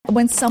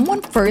when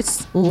someone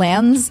first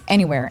lands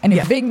anywhere in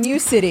a big new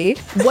city,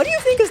 what do you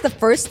think is the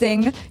first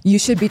thing you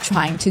should be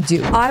trying to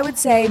do? I would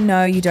say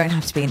no, you don't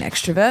have to be an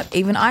extrovert.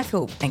 Even I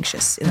feel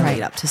anxious in the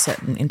lead up to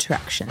certain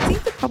interactions. I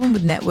think the problem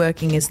with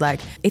networking is like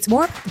it's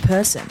more about the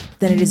person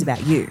than it is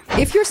about you.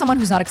 If you're someone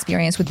who's not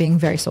experienced with being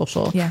very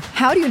social,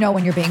 how do you know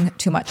when you're being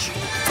too much?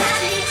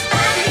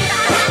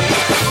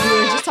 We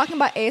were just talking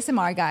about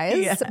ASMR,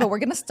 guys, but we're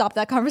going to stop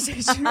that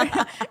conversation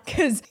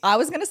because I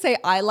was going to say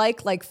I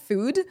like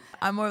food.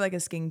 I'm more like a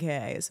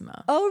skincare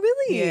ASMR. Oh,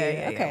 really?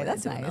 Yeah. Okay,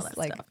 that's nice.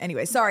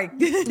 Anyway, sorry.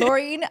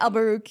 Laureen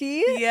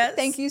Albarouki, Yes.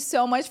 thank you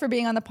so much for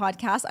being on the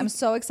podcast. I'm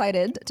so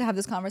excited to have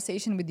this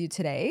conversation with you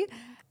today.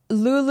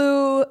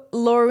 Lulu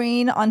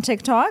Laureen on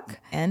TikTok.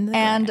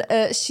 And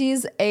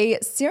she's a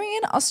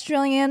Syrian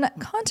Australian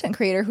content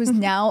creator who's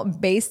now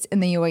based in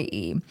the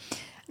UAE.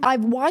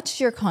 I've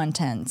watched your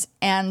content,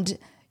 and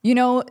you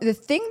know, the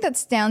thing that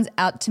stands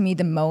out to me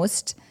the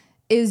most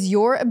is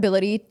your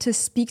ability to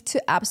speak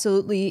to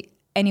absolutely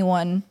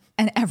anyone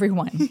and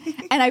everyone.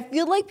 And I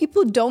feel like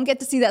people don't get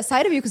to see that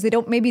side of you because they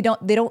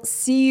don't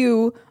see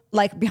you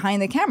like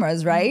behind the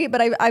cameras, right?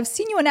 But I've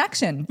seen you in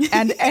action,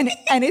 and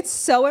it's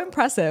so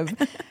impressive.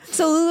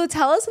 So Lulu,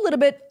 tell us a little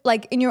bit,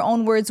 like in your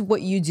own words,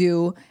 what you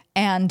do,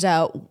 and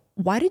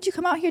why did you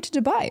come out here to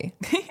Dubai?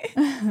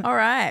 All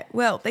right.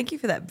 Well, thank you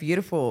for that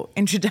beautiful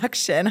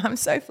introduction. I'm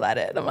so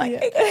flattered. I'm like,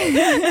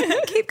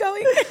 hey, keep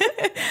going.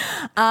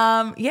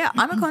 I'm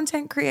a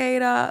content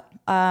creator.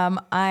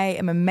 I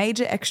am a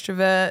major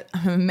extrovert.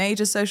 I'm a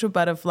major social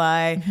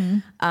butterfly.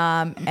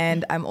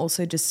 And I'm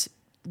also just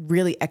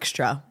really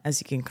extra,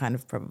 as you can kind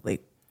of probably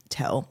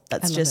tell.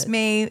 That's just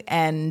me.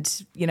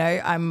 And, you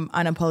know, I'm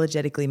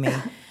unapologetically me.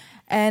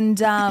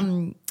 And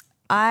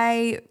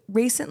I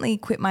recently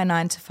quit my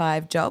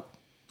 9-to-5 job.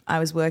 I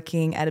was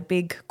working at a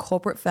big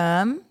corporate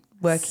firm,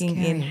 working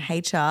in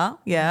HR.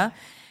 Yeah.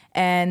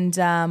 And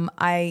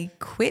I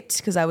quit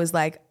because I was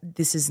like,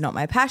 this is not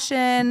my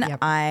passion.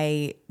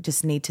 I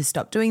just need to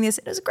stop doing this.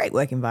 It was a great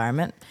work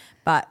environment,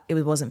 but it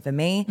wasn't for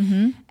me.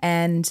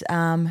 And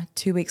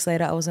 2 weeks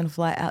later, I was on a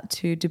flight out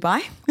to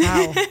Dubai.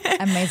 Wow.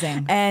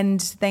 Amazing. And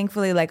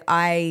thankfully, like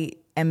I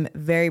am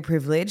very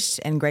privileged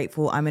and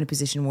grateful I'm in a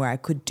position where I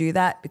could do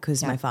that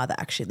because my father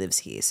actually lives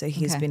here. So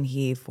he's been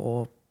here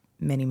for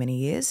many, many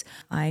years.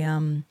 I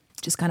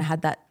just kind of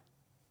had that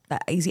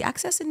easy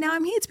access, and now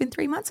I'm here. It's been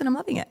 3 months and I'm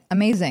loving it.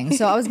 Amazing.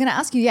 So I was going to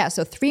ask you,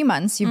 so 3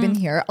 months you've been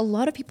here. A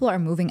lot of people are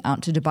moving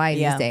out to Dubai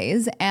these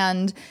days.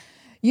 And,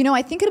 you know,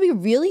 I think it'll be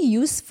really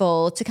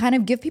useful to kind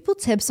of give people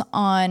tips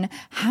on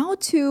how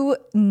to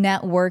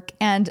network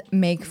and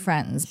make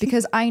friends,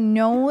 because I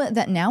know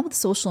that now with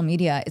social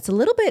media, it's a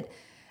little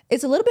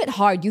bit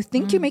hard. You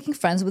think you're making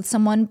friends with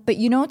someone, but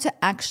you know, to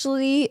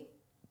actually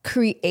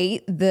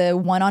create the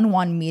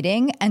one-on-one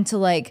meeting and to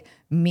like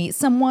meet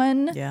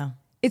someone. Yeah.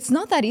 It's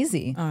not that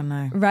easy. Oh,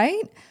 no.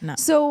 Right? No.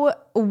 So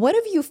what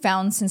have you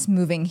found since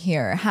moving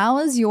here? How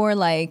is your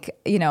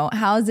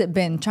how has it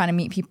been trying to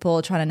meet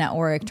people, trying to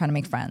network, trying to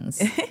make friends?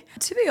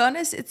 To be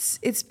honest,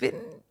 it's been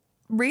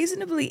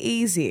reasonably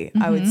easy,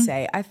 I would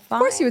say. Of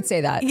course you would say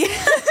that. Yeah.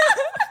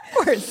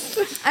 Of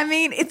course. I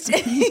mean, it's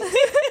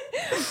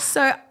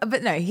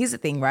but no, here's the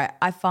thing, right?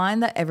 I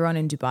find that everyone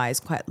in Dubai is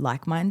quite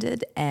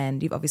like-minded,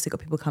 and you've obviously got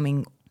people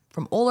coming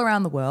from all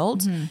around the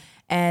world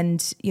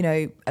and, you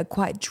know, are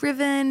quite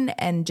driven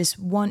and just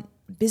want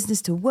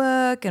business to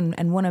work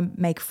and want to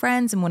make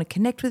friends and want to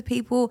connect with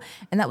people.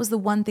 And that was the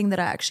one thing that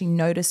I actually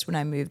noticed when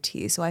I moved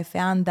here. So I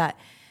found that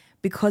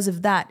because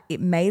of that, it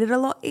made it a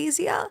lot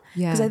easier.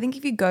 Because I think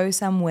if you go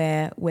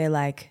somewhere where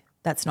like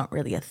that's not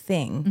really a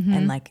thing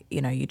and like,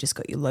 you know, you just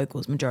got your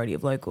locals, majority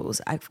of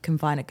locals, I can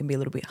find it can be a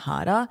little bit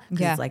harder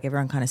because it's like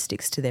everyone kind of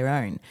sticks to their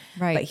own.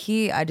 Right. But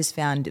here I just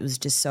found it was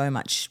just so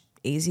much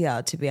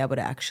easier to be able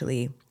to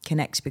actually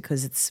connect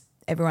because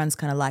everyone's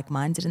kind of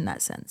like-minded in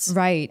that sense.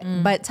 Right.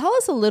 But tell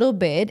us a little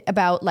bit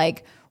about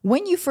like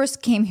when you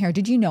first came here,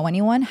 did you know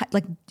anyone?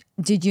 Like,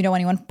 did you know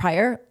anyone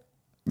prior,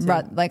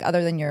 like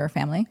other than your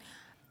family?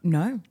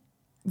 No.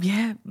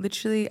 Yeah,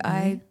 literally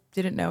I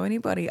didn't know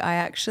anybody.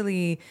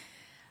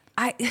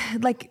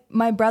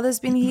 My brother's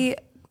been here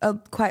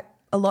quite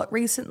a lot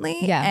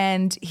recently,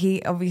 and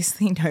he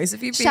obviously knows a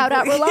few people. Shout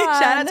out Roland.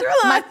 Shout out to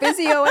Roland. My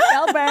physio in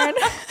Melbourne.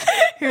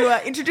 Who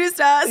introduced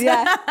us.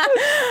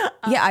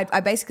 I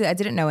I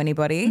didn't know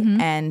anybody,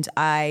 and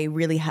I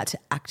really had to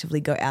actively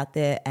go out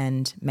there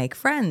and make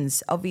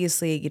friends.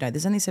 Obviously, you know,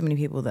 there's only so many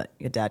people that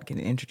your dad can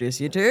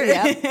introduce you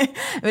to.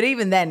 But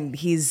even then,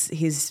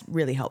 he's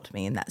really helped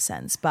me in that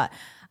sense. But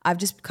I've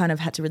just kind of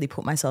had to really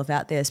put myself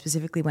out there,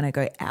 specifically when I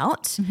go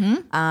out.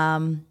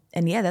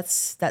 And yeah,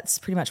 that's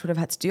pretty much what I've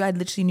had to do. I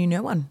literally knew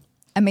no one.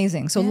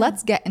 Amazing. So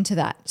let's get into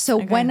that. So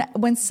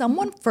when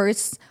someone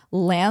first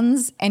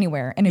lands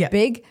anywhere in a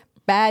big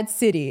bad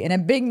city, in a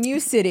big new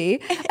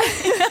city,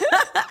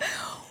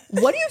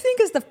 what do you think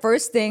is the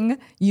first thing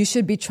you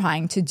should be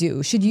trying to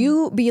do? Should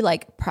you be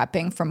like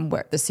prepping from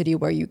the city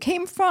where you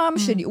came from?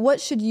 What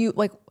should you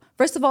like?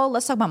 First of all,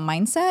 let's talk about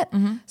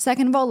mindset.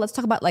 Second of all, let's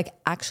talk about like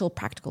actual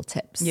practical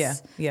tips. Yeah.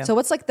 So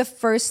what's like the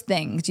first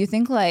thing? Do you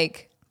think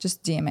like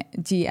just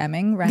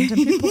DMing random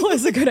people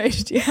is a good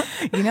idea.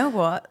 You know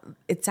what?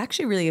 It's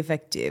actually really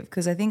effective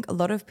because I think a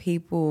lot of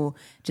people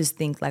just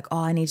think like, oh,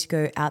 I need to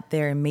go out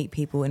there and meet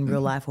people in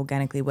real life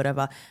organically,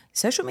 whatever.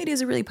 Social media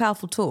is a really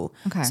powerful tool.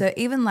 Okay. So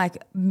even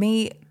like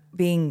me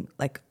being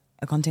like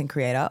a content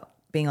creator,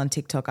 being on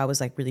TikTok, I was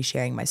like really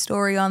sharing my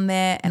story on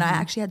there. And I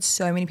actually had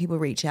so many people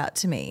reach out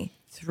to me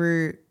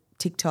through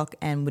TikTok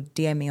and would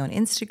DM me on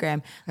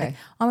Instagram like,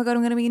 oh my God,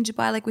 I'm going to be in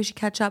Dubai. Like we should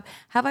catch up.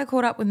 Have I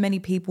caught up with many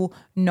people?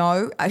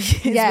 No,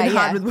 it's been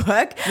hard with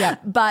work. Yeah.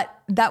 But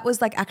that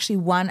was like actually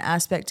one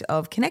aspect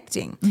of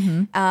connecting.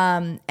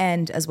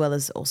 And as well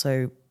as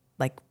also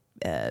like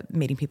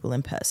meeting people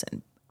in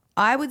person.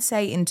 I would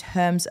say in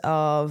terms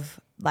of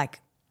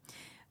like,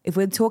 if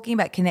we're talking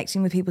about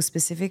connecting with people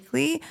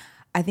specifically,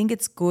 I think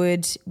it's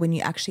good when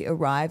you actually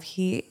arrive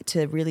here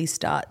to really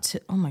start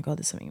to, oh my God,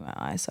 there's something in my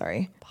eye,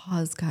 sorry.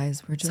 Pause,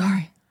 guys.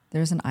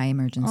 There's an eye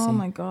emergency. Oh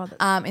my God.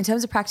 In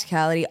terms of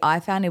practicality, I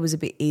found it was a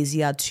bit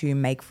easier to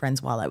make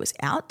friends while I was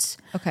out.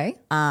 Okay.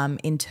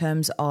 In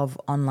terms of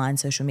online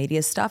social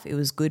media stuff, it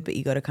was good, but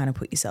you got to kind of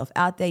put yourself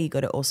out there. You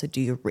got to also do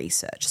your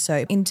research.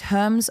 So in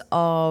terms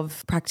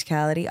of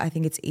practicality, I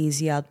think it's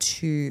easier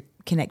to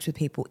connect with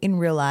people in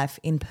real life,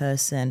 in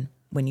person,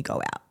 when you go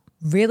out.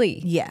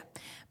 Really? Yeah.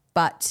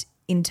 But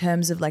in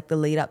terms of like the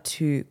lead up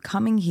to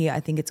coming here, I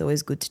think it's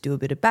always good to do a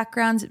bit of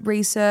background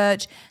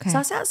research,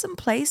 suss out some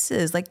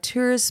places like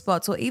tourist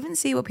spots, or even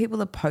see what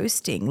people are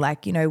posting.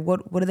 Like, you know,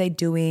 what are they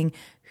doing?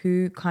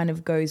 Who kind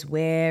of goes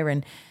where,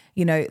 and,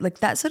 you know, like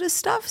that sort of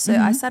stuff. So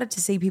I started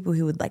to see people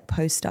who would like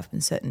post stuff in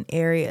certain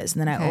areas.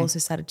 And then I also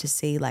started to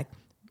see like,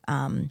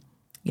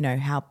 you know,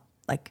 how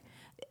like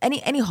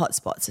any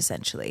hotspots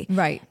essentially.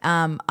 Right.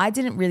 I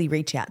didn't really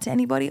reach out to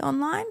anybody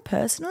online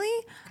personally.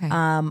 Okay.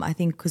 I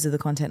think because of the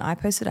content I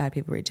posted, I had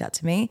people reach out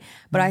to me.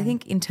 But I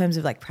think in terms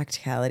of like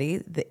practicality,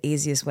 the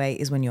easiest way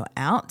is when you're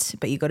out,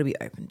 but you got to be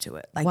open to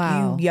it.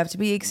 Like you have to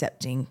be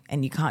accepting,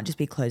 and you can't just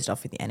be closed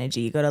off with the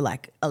energy. You got to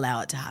like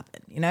allow it to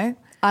happen, you know?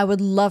 I would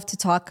love to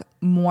talk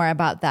more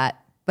about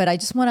that, but I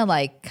just want to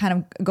like kind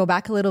of go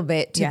back a little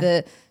bit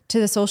to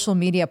the social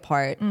media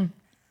part.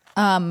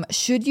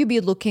 Should you be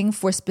looking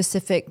for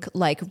specific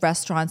like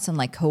restaurants and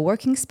like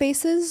co-working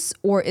spaces,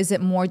 or is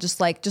it more just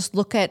like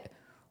look at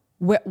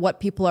what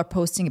people are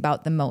posting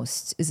about the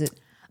most? Is it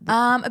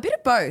a bit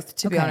of both,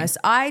 to be honest.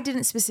 I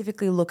didn't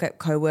specifically look at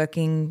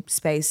co-working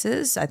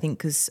spaces, I think,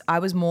 because I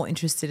was more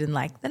interested in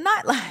like the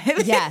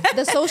nightlife. Yeah,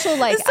 the social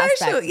like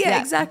aspect. Yeah,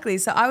 exactly.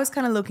 So I was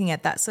kind of looking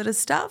at that sort of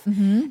stuff.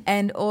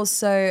 And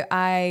also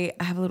I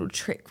have a little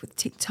trick with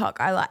TikTok.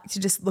 I like to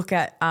just look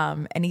at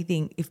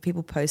anything, if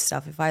people post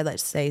stuff, if I,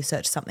 let's say,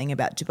 search something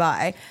about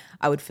Dubai,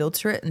 I would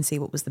filter it and see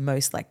what was the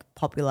most like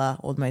popular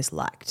or the most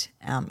liked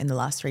in the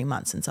last 3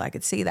 months. And so I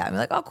could see that and be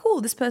like, oh,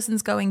 cool, this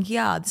person's going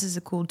here. This is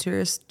a cool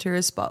tourist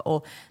spot,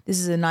 or this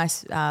is a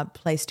nice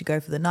place to go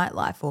for the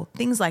nightlife, or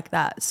things like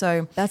that.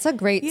 So that's a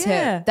great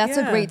tip. That's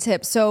a great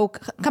tip. So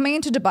coming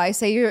into Dubai,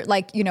 say you're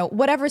like, you know,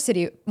 whatever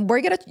city, we're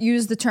going to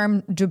use the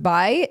term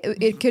Dubai.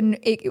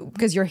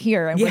 Because you're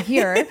here and we're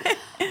here.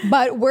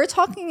 But we're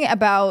talking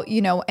about,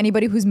 you know,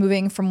 anybody who's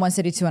moving from one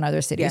city to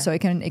another city. So it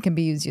can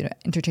be used, you know,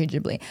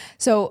 interchangeably.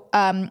 So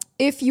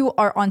if you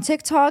are on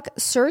TikTok,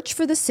 search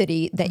for the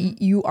city that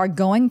you are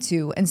going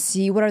to and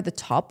see what are the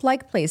top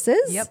like places.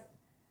 Yep.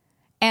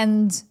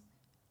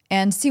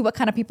 And see what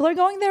kind of people are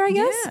going there, I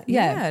guess.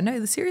 Yeah.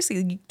 No, seriously,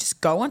 you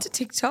just go onto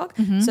TikTok,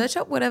 search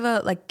up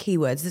whatever like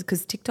keywords,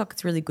 because TikTok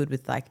is really good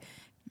with like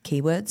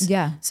keywords.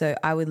 Yeah. So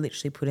I would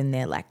literally put in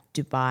there like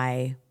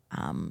Dubai,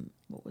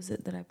 what was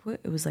it that I put?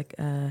 It was like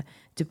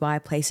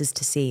Dubai places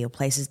to see, or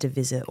places to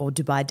visit, or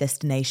Dubai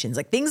destinations,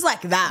 like things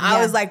like that. Yeah.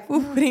 I was like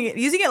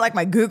using it like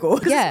my Google,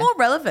 because it's more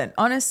relevant,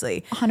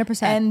 honestly.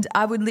 100%. And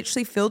I would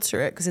literally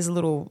filter it, because there's a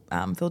little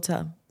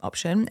filter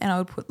option, and I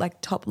would put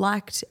like top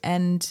liked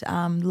and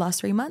the last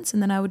 3 months,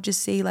 and then I would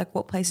just see like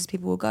what places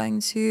people were going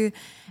to,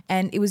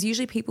 and it was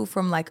usually people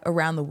from like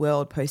around the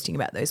world posting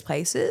about those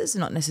places,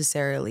 not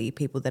necessarily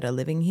people that are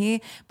living here.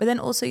 But then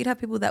also you'd have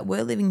people that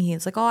were living here.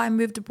 It's like, oh, I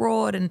moved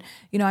abroad, and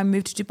you know, I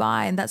moved to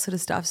Dubai and that sort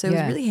of stuff. So it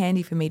was really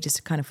handy for me just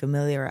to kind of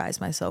familiarize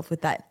myself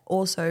with that,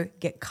 also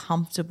get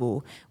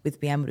comfortable with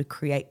being able to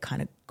create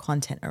kind of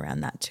content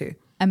around that too.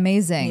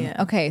 Amazing.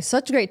 Yeah. Okay,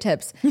 such great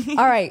tips.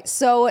 All right,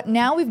 so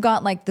now we've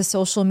got like the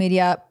social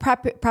media,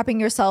 prepping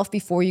yourself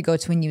before you go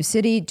to a new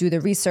city, do the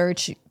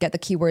research, get the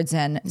keywords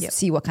in,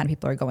 see what kind of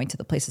people are going to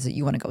the places that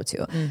you want to go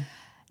to.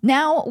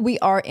 Now we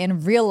are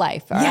in real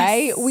life, all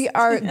right? We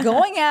are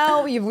going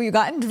out, we've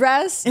gotten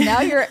dressed,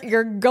 now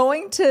you're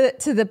going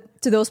to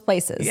those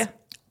places. Yeah.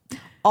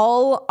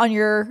 All on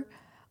your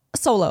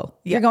solo.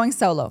 You're going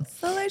solo.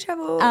 Solo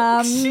travel.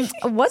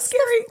 What's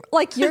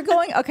scary? You're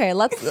going, okay,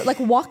 let's like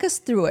walk us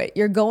through it.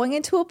 You're going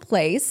into a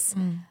place.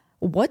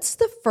 What's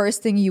the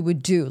first thing you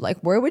would do? Like,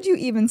 where would you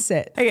even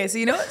sit? Okay, so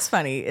you know what's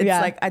funny? It's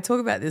like, I talk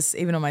about this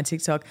even on my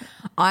TikTok.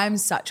 I'm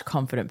such a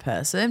confident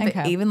person,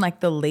 but even like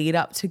the lead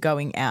up to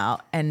going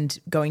out and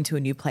going to a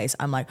new place,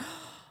 I'm like,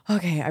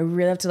 okay, I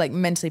really have to like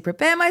mentally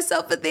prepare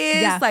myself for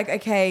this. Yeah. Like,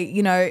 okay,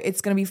 you know,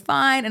 it's going to be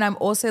fine. And I'm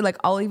also like,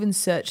 I'll even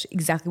search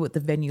exactly what the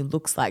venue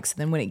looks like. So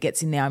then when it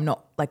gets in there, I'm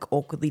not like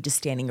awkwardly just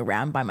standing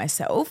around by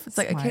myself. It's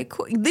like, okay,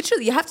 cool.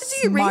 Literally, you have to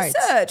do your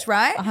research,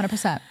 right?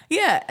 100%.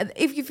 Yeah.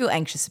 If you feel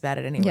anxious about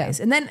it anyways.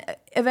 Yeah. And then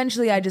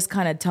eventually I just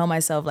kind of tell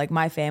myself like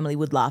my family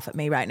would laugh at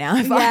me right now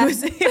if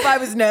I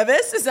was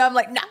nervous. So I'm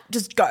like, nah,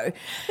 just go.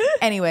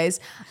 Anyways,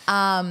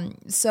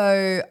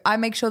 so I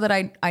make sure that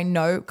I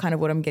know kind of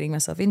what I'm getting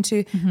myself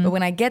into. Mm-hmm. But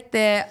when I get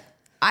there,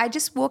 I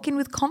just walk in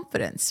with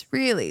confidence,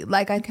 really.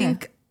 Like I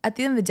think at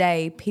the end of the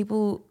day,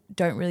 people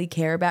don't really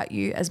care about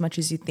you as much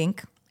as you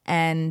think.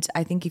 And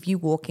I think if you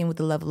walk in with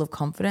a level of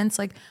confidence,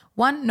 like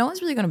one, no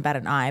one's really going to bat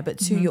an eye, but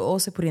two, you're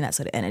also putting that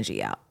sort of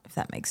energy out, if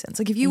that makes sense.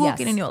 Like if you walk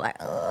in and you're like,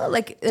 oh,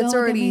 like that's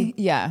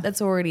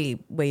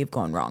already where you've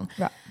gone wrong.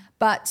 Right.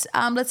 But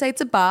let's say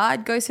it's a bar,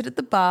 I'd go sit at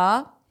the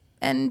bar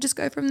and just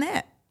go from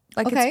there.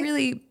 Like it's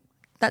really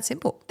that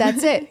simple.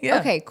 That's it.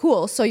 Okay,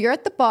 cool. So you're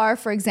at the bar,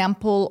 for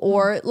example,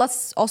 or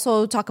let's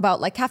also talk about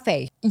like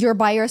cafe. You're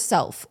by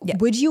yourself. Yeah.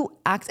 Would you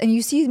act and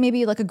you see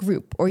maybe like a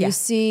group or you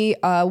see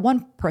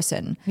one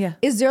person? Yeah.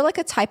 Is there like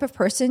a type of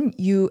person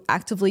you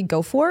actively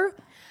go for?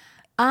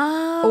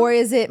 Or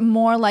is it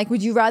more like,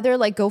 would you rather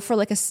like go for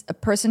like a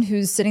person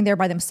who's sitting there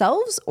by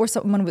themselves or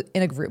someone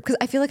in a group? Because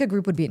I feel like a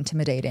group would be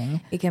intimidating.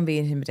 It can be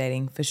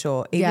intimidating for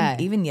sure.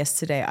 Even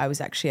yesterday, I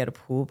was actually at a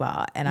pool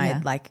bar and I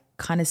like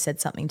kind of said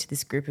something to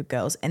this group of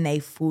girls and they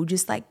full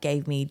just like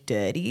gave me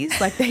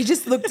dirties. Like they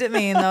just looked at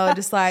me and they were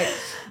just like,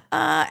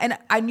 and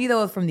I knew they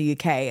were from the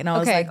UK and I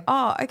was like,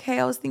 oh, okay.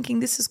 I was thinking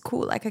this is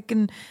cool. Like I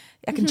can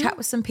chat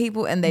with some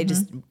people and they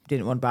just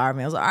didn't want to bar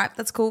me. I was like, all right,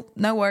 that's cool.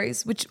 No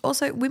worries. Which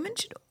also women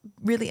should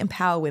really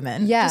empower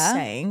women. Yeah. Just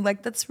saying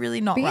like that's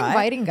really not Be right.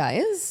 inviting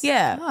guys.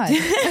 Yeah.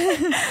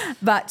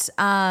 But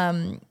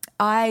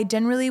I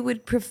generally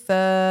would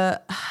prefer,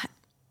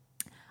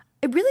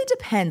 it really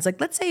depends. Like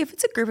let's say if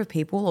it's a group of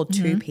people or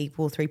two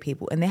people, three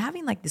people and they're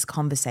having like this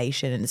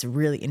conversation and it's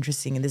really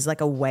interesting and there's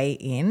like a way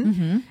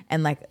in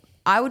and like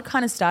I would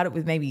kind of start it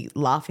with maybe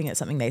laughing at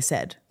something they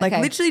said. Like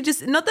literally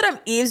just, not that I'm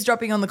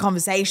eavesdropping on the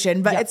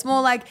conversation, but it's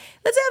more like,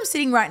 let's say I'm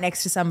sitting right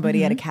next to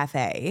somebody at a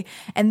cafe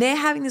and they're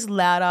having this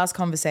loud ass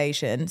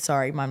conversation.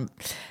 Sorry,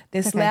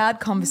 loud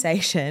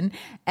conversation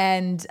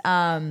and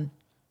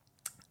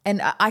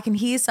I can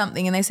hear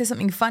something and they say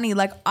something funny.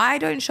 Like I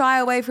don't shy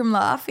away from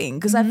laughing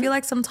because I feel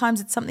like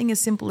sometimes it's something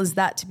as simple as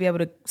that to be able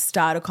to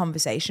start a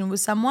conversation with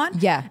someone.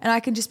 Yeah. And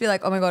I can just be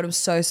like, oh my God, I'm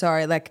so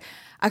sorry. Like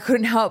I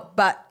couldn't help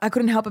it,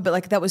 but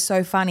like that was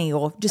so funny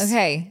or just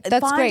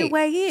that's find great. a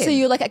way in. So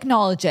you like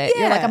acknowledge it.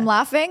 Yeah. You're like, I'm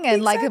laughing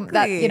and like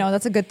that, you know,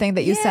 that's a good thing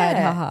that you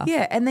said. Ha-ha.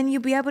 Yeah. And then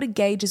you'll be able to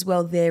gauge as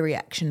well their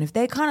reaction. If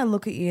they kind of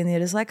look at you and they're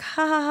just like,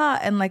 ha ha ha,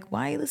 and like,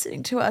 why are you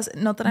listening to us?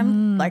 Not that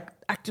I'm like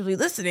actively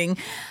listening.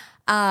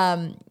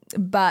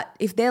 But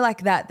if they're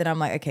like that, then I'm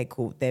like, okay,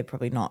 cool. They're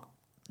probably not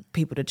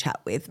people to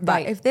chat with.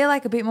 But if they're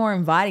like a bit more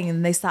inviting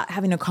and they start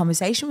having a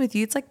conversation with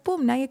you, it's like,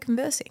 boom, now you're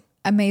conversing.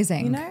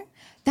 Amazing. You know?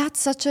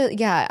 That's such a,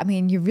 I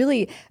mean, you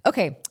really,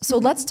 okay. So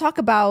let's talk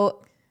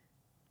about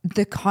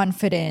the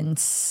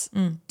confidence.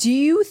 Do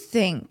you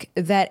think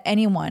that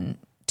anyone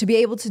to be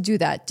able to do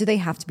that, do they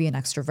have to be an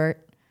extrovert?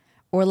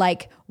 Or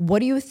like, what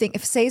do you think,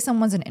 if say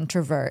someone's an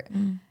introvert,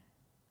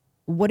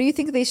 what do you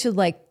think they should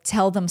like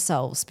tell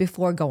themselves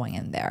before going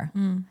in there?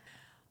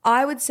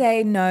 I would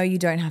say no, you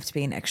don't have to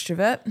be an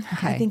extrovert.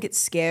 I think it's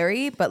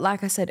scary, but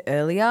like I said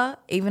earlier,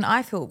 even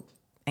I feel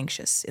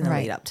anxious in the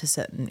lead up to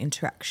certain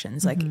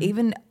interactions. Like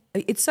even,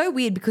 it's so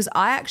weird because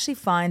I actually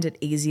find it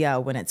easier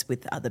when it's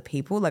with other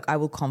people. Like I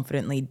will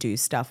confidently do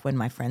stuff when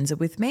my friends are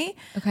with me.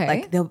 Okay.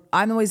 Like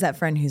I'm always that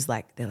friend who's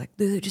like, they're like,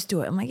 just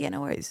do it. I'm like, yeah, no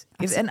worries.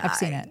 I've seen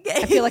it.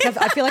 I feel like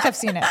I've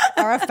seen it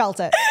or I've felt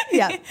it.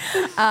 Yeah.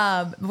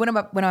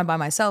 When I'm by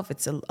myself,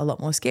 it's a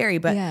lot more scary.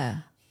 But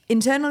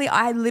internally,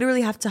 I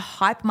literally have to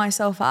hype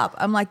myself up.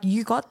 I'm like,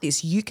 you got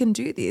this. You can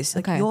do this.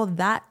 Like you're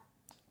that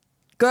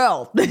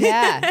girl.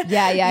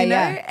 Yeah. You know?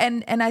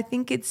 And I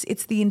think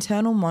it's the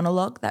internal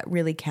monologue that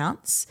really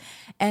counts.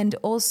 And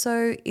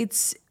also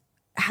it's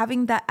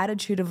having that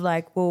attitude of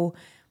like, well,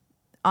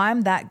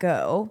 I'm that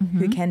girl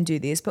who can do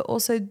this, but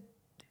also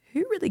who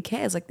really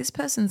cares? Like this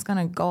person's going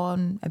to go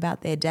on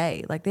about their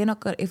day. Like they're not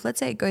going to, if let's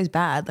say it goes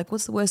bad, like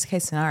what's the worst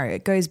case scenario?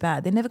 It goes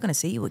bad. They're never going to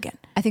see you again.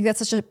 I think that's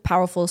such a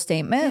powerful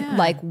statement. Yeah.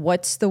 Like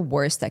what's the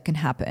worst that can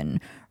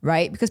happen,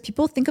 right? Because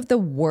people think of the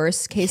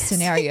worst case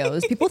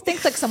scenarios. People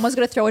think like someone's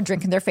going to throw a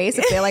drink in their face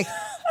if they're like,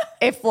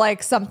 if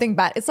like something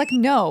bad, it's like,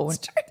 no,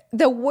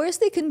 the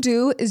worst they can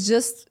do is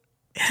just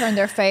turn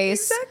their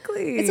face.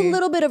 Exactly. It's a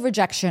little bit of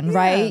rejection,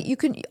 right? You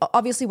can,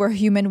 obviously we're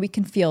human. We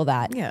can feel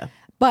that. Yeah.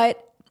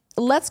 But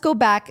let's go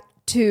back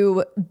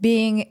to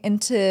being in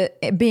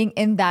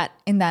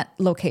that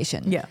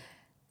location. Yeah.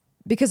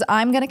 Because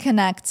I'm going to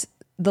connect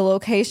the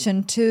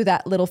location to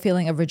that little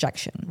feeling of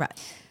rejection. Right.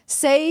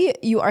 Say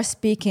you are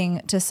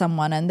speaking to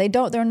someone and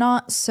they're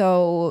not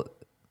so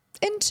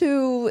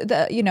into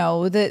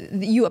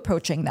you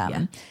approaching them.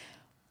 Yeah.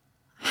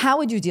 how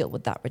would you deal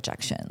with that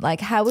rejection? Like,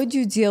 how would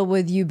you deal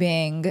with you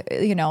being,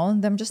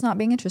 them just not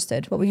being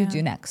interested? What would you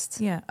do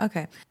next? Yeah.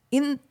 Okay.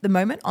 In the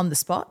moment, on the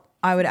spot,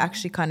 I would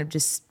actually kind of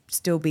just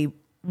still be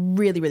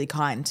really, really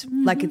kind.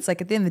 Mm-hmm. Like, it's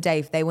like at the end of the day,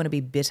 if they want to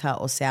be bitter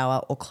or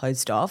sour or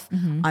closed off,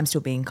 I'm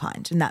still being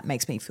kind. And that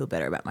makes me feel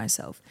better about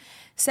myself.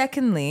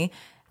 Secondly,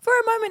 for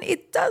a moment,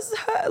 it does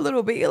hurt a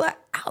little bit. You're like,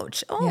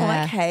 ouch. Oh,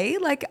 okay.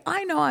 Like,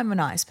 I know I'm a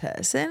nice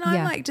person.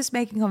 I'm like just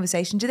making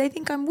conversation. Do they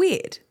think I'm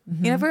weird?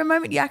 For a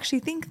moment, you actually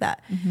think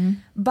that.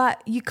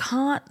 But you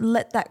can't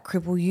let that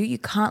cripple you. You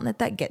can't let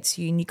that get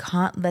to you. And you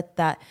can't let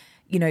that,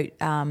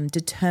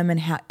 determine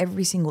how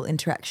every single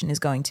interaction is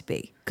going to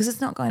be. Because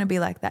it's not going to be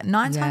like that.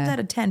 9 times out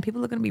of 10,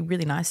 people are going to be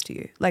really nice to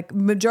you. Like,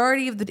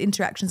 majority of the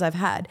interactions I've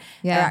had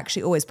are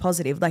actually always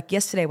positive. Like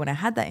yesterday when I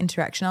had that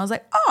interaction, I was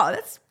like, oh,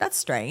 that's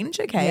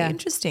strange. Okay,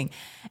 interesting.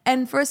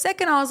 And for a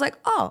second I was like,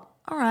 oh,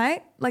 all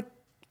right. Like,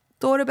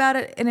 thought about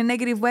it in a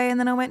negative way. And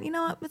then I went, you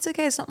know what? It's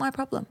okay. It's not my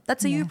problem.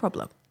 That's a you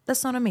problem.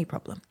 That's not a me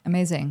problem.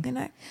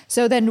 Amazing.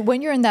 So then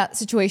when you're in that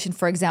situation,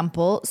 for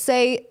example,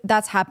 say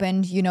that's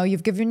happened,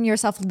 you've given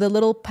yourself the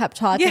little pep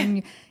talk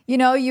and,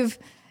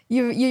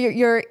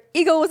 your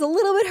ego was a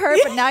little bit hurt,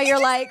 but now you're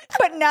like,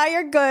 but now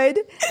you're good.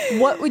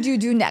 What would you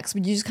do next?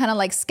 Would you just kind of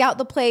like scout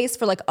the place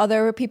for like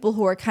other people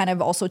who are kind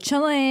of also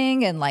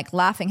chilling and like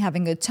laughing,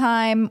 having a good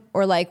time?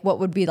 Or like, what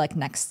would be like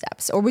next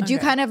steps? Or would you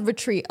kind of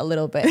retreat a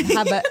little bit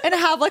and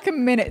have like a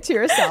minute to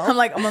yourself? I'm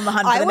like, I'm on the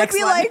hunt for the next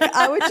one.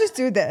 I would just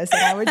do this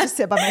and I would just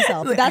sit by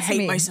myself. Like, that's I hate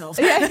me. myself.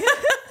 Yeah.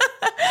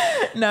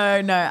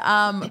 No.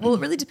 Well, it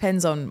really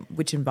depends on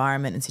which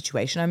environment and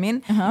situation I'm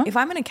in. If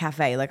I'm in a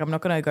cafe, like I'm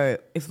not going to go,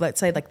 if let's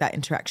say like that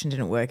interaction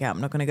didn't work out,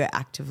 I'm not going to go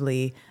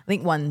actively. I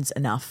think one's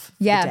enough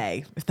for the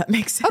day, if that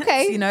makes sense.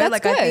 Okay, that's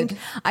like good.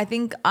 I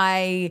think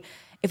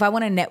if I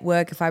want to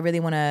network, if I really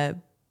want to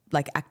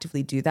like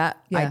actively do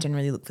that, I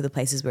generally look for the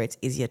places where it's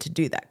easier to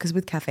do that. Because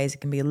with cafes,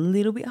 it can be a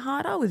little bit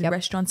harder. With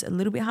restaurants, a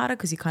little bit harder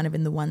because you're kind of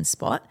in the one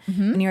spot.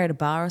 When you're at a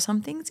bar or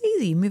something, it's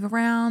easy. You move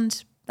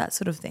around, that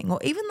sort of thing. Or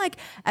even like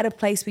at a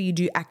place where you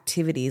do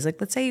activities, like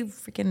let's say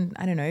freaking,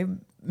 I don't know,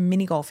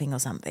 mini golfing or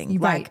something.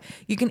 Right. Like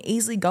you can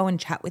easily go and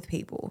chat with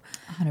people.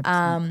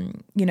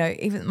 100%.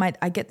 Even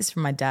I get this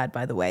from my dad,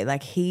 by the way.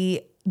 Like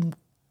he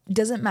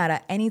doesn't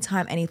matter,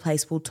 anytime, any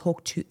place, will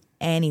talk to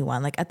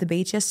anyone. Like at the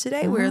beach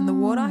yesterday, we're in the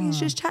water, he's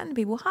just chatting to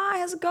people. Hi,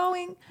 how's it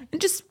going?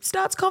 And just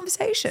starts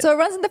conversation. So it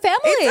runs in the family.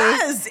 It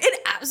does.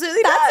 It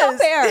absolutely That's does.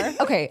 not fair.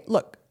 Okay,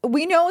 look.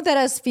 We know that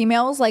as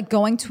females, like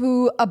going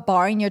to a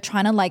bar and you're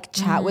trying to like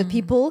chat with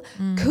people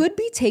could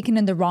be taken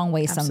in the wrong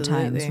way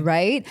sometimes,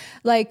 right?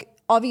 Like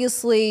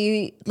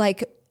obviously,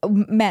 like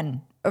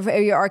men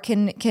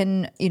can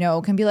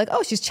be like,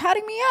 oh, she's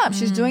chatting me up,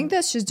 she's doing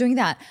this, she's doing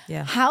that.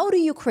 Yeah. How do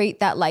you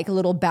create that like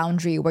little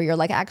boundary where you're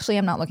like, actually,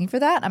 I'm not looking for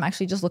that. I'm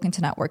actually just looking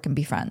to network and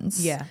be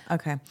friends. Yeah.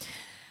 Okay.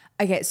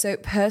 So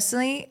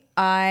personally,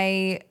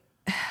 I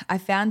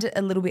found it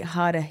a little bit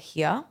harder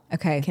here,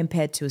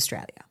 compared to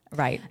Australia.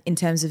 Right. In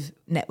terms of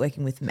networking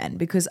with men,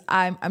 because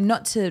I'm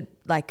not to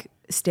like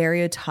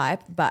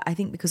stereotype, but I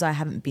think because I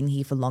haven't been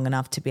here for long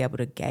enough to be able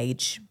to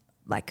gauge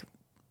like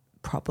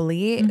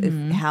properly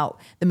how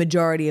the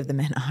majority of the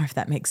men are, if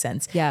that makes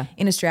sense. Yeah.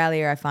 In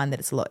Australia, I find that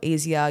it's a lot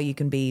easier. You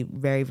can be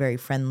very, very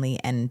friendly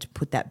and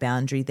put that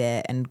boundary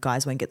there and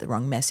guys won't get the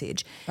wrong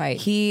message. Right.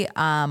 Here,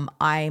 I'm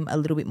a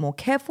little bit more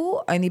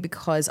careful only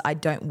because I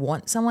don't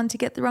want someone to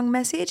get the wrong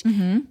message.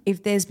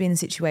 If there's been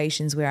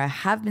situations where I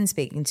have been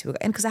speaking to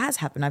and because it has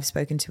happened, I've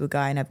spoken to a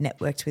guy and I've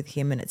networked with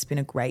him and it's been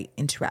a great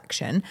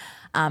interaction.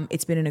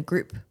 It's been in a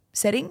group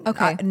setting.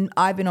 Okay. And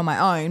I've been on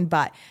my own,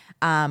 but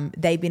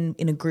they've been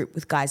in a group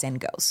with guys and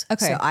girls.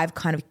 Okay. So I've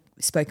kind of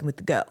spoken with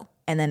the girl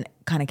and then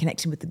kind of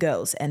connecting with the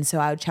girls. And so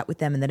I would chat with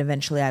them and then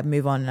eventually I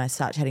move on and I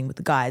start chatting with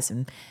the guys.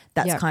 And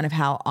that's kind of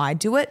how I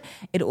do it.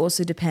 It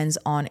also depends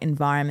on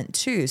environment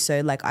too.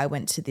 So like I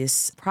went to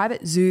this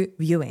private zoo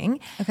viewing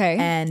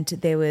and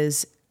there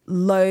was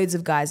loads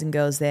of guys and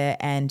girls there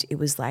and it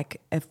was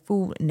like a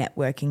full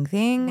networking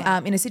thing.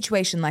 In a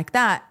situation like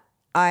that,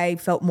 I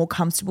felt more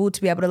comfortable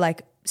to be able to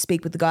like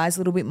speak with the guys a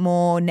little bit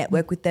more,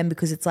 network with them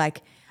because it's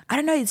like, I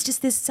don't know, it's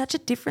just there's such a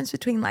difference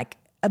between like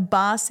a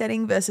bar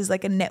setting versus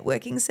like a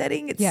networking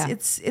setting.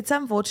 It's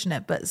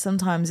unfortunate, but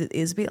sometimes it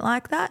is a bit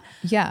like that.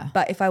 Yeah.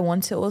 But if I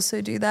want to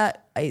also do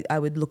that, I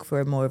would look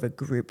for more of a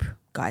group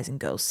guys and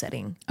girls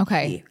setting.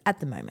 Okay. At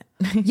the moment.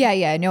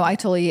 Yeah. No, I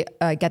totally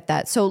get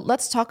that. So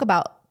let's talk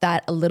about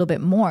that a little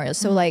bit more.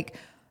 So like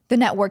the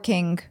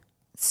networking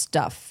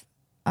stuff,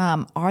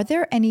 are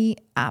there any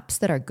apps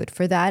that are good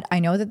for that? I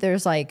know that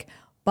there's like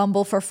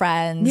Bumble for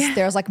Friends. Yeah.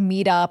 There's like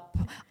Meetup.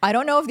 I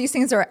don't know if these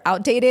things are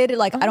outdated.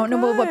 Like, I don't know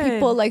what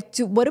people like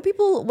do. What are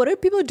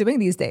people doing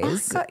these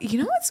days? Oh God, you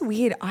know what's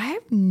weird? I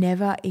have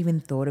never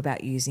even thought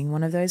about using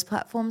one of those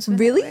platforms for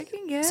really?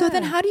 networking. Yeah. So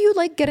then how do you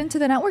like get into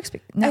the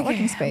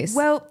networking space?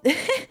 Well,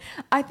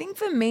 I think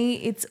for me,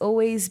 it's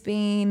always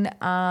been,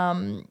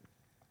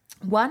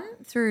 one,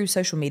 through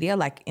social media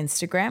like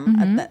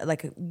Instagram,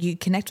 like you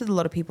connect with a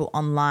lot of people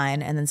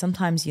online and then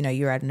sometimes,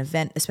 you're at an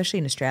event, especially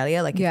in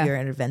Australia, like if you're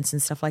at events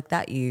and stuff like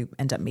that, you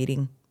end up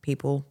meeting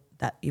people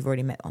that you've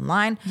already met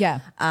online. Yeah.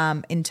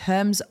 In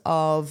terms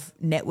of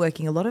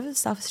networking, a lot of the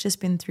stuff has just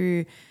been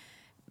through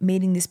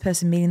meeting this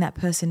person, meeting that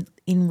person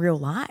in real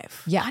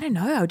life. Yeah. I don't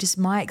know. Just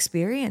my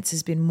experience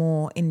has been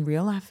more in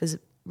real life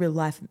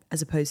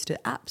as opposed to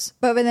apps.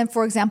 But then,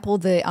 for example,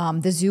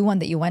 the zoo one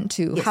that you went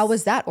to, how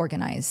was that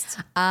organized?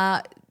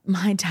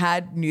 My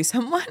dad knew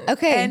someone.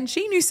 Okay. And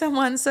she knew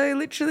someone. So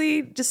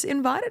literally just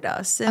invited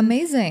us. And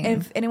Amazing.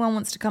 If anyone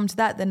wants to come to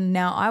that, then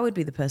now I would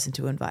be the person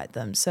to invite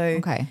them. So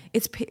Okay.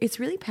 it's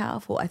really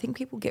powerful. I think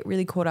people get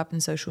really caught up in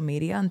social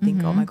media and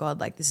think, oh my God,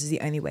 like this is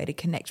the only way to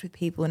connect with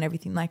people and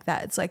everything like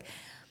that. It's like,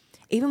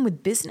 even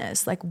with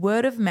business, like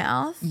word of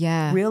mouth,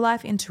 real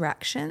life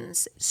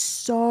interactions,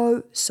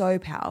 so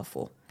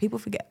powerful. People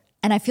forget.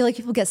 And I feel like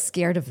people get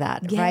scared of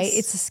that, right?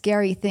 It's a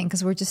scary thing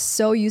because we're just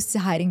so used to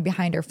hiding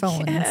behind our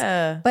phones.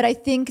 Yeah. But I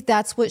think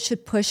that's what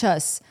should push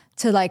us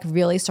to like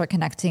really start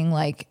connecting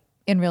like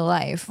in real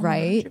life,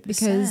 right? 100%.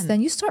 Because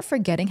then you start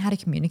forgetting how to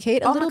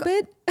communicate a little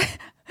bit.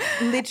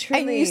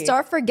 Literally. And you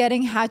start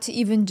forgetting how to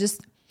even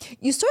just,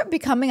 you start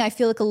becoming, I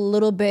feel like, a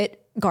little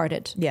bit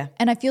guarded. Yeah.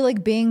 And I feel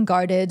like being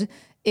guarded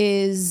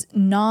is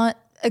not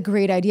a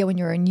great idea when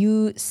you're a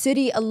new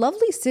city, a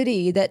lovely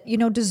city that, you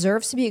know,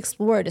 deserves to be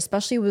explored,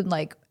 especially with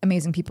like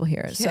amazing people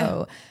here. Yeah.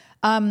 So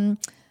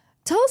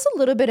tell us a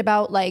little bit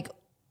about like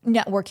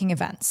networking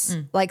events.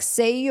 Like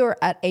say you're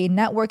at a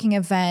networking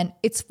event,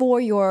 it's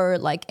for your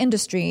like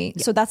industry.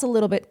 So that's a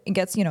little bit, it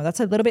gets, you know, that's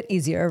a little bit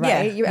easier,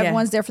 right?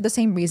 Everyone's there for the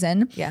same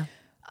reason. Yeah.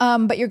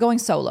 But you're going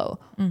solo.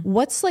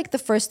 What's like the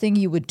first thing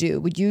you would do?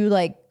 Would you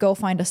like go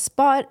find a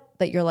spot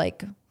that you're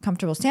like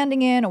comfortable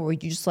standing in, or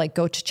would you just like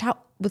go to chat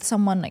with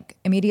someone like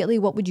immediately?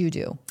 What would you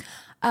do?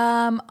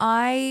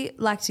 I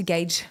like to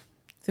gauge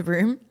the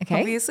room. Okay.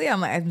 Obviously,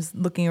 I'm just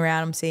looking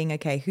around. I'm seeing,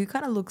 okay, who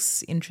kind of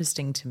looks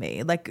interesting to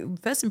me? Like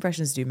first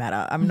impressions do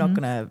matter. I'm not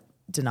going to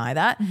deny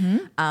that.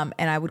 And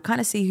I would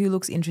kind of see who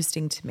looks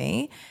interesting to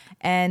me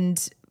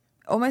and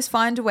almost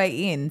find a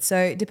way in.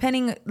 So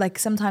depending, like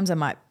sometimes I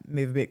might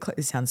move a bit.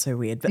 It sounds so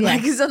weird, but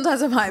like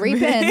sometimes I might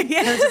creep in.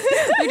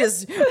 You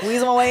just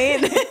weasel my way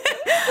in.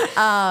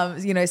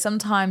 You know,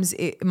 sometimes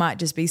it might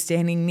just be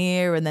standing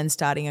near and then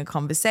starting a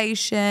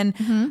conversation.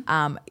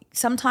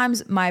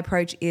 Sometimes my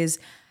approach is,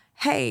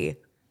 hey,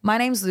 my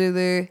name's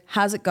Lulu.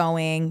 How's it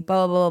going?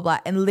 Blah, blah, blah, blah.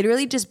 And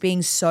literally just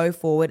being so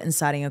forward and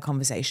starting a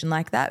conversation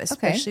like that,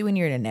 especially when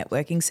you're in a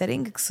networking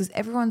setting, because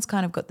everyone's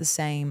kind of got the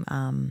same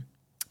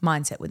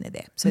mindset when they're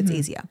there. So it's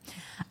easier.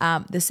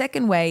 The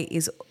second way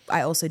is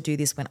I also do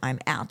this when I'm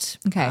out,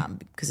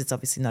 because it's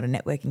obviously not a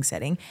networking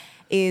setting,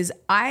 is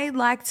I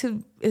like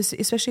to,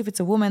 especially if it's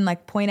a woman,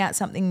 like point out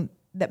something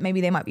that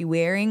maybe they might be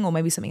wearing or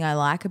maybe something I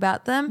like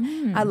about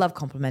them. I love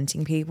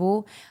complimenting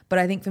people, but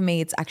I think for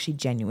me it's actually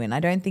genuine. I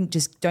don't think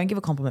don't give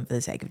a compliment for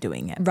the sake of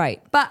doing it.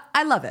 Right. But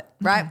I love it,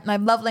 right? My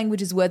love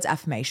language is words,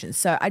 affirmations.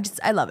 So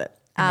I love it.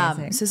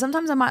 So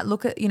sometimes I might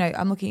look at, you know,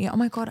 I'm looking at, oh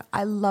my God,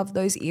 I love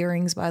those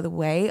earrings, by the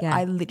way. Yeah.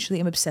 I literally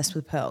am obsessed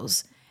with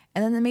pearls.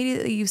 And then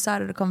immediately you've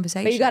started a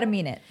conversation. But you got to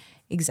mean it.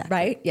 Exactly.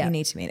 Right? Yeah. You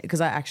need to mean it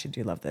because I actually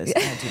do love those.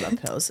 I do love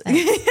pearls. I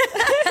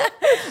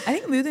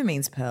think Lulu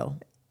means pearl.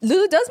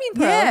 Lulu does mean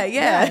pearl.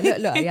 Yeah.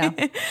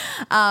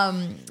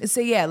 So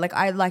yeah, like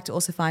I like to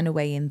also find a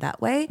way in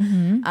that way.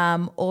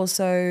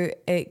 Also,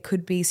 it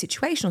could be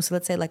situational. So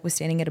let's say like we're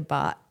standing at a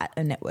bar at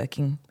a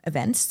networking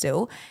event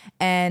still,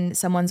 and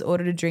someone's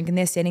ordered a drink and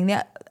they're standing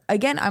there.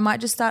 Again, I might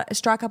just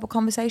strike up a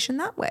conversation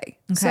that way.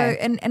 Okay. So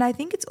and I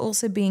think it's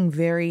also being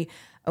very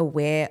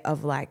aware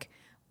of like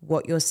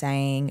what you're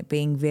saying,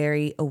 being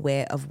very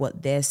aware of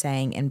what they're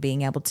saying, and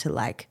being able to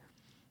like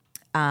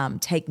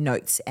take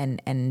notes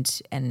and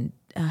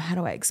how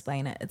do I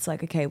explain it? It's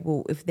like, okay,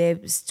 well, if they're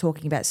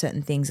talking about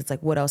certain things, it's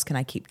like, what else can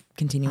I keep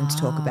continuing to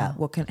talk about?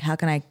 How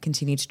can I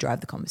continue to drive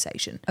the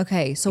conversation?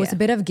 Okay, so it's a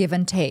bit of give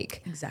and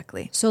take.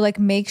 Exactly. So like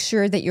make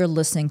sure that you're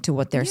listening to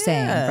what they're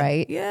saying,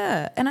 right?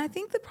 Yeah. And I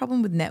think the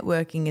problem with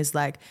networking is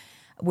like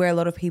where a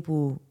lot of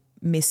people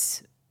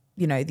miss,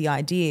 you know, the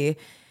idea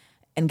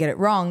and get it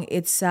wrong.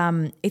 It's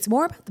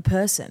more about the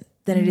person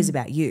than it is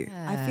about you.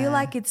 Yeah. I feel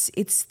like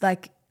it's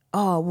like,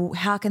 oh, well,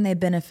 how can they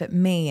benefit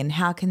me and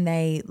how can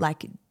they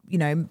like, you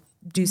know,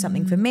 do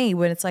something for me,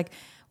 when it's like,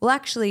 well,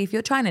 actually, if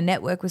you're trying to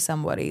network with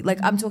somebody, like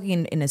I'm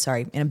talking in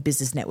a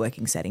business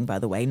networking setting, by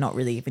the way, not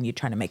really even you're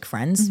trying to make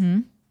friends,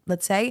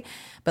 let's say.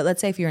 But let's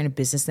say if you're in a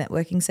business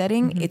networking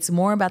setting, it's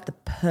more about the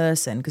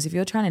person. Because if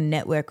you're trying to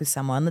network with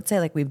someone, let's say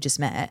like we've just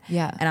met,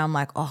 and I'm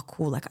like, oh,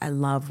 cool, like I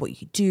love what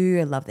you do.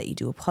 I love that you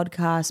do a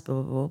podcast,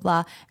 blah, blah, blah,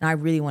 blah. And I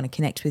really want to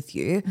connect with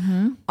you.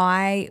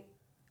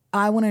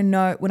 I want to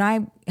know, when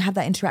I have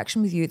that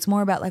interaction with you, it's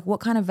more about like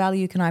what kind of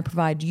value can I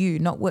provide you,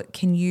 not what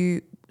can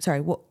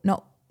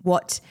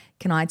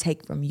I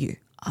take from you.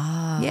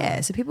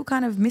 Yeah, so people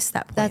kind of miss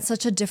that point. That's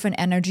such a different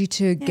energy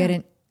to get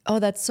in. Oh,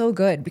 that's so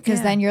good,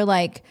 because then you're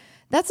like,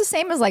 that's the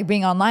same as like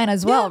being online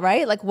as well,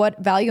 right? Like what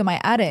value am I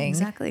adding?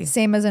 Exactly.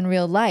 Same as in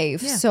real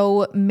life. Yeah.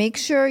 So make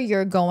sure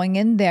you're going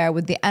in there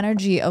with the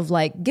energy of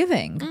like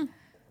giving.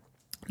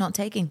 Not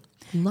taking.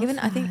 Love Even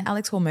that. I think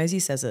Alex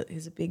Hormozy says it.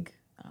 He's a big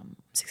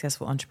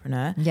successful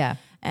entrepreneur. Yeah.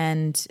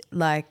 And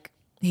like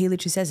he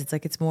literally says it's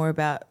like it's more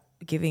about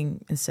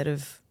giving instead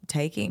of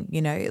taking,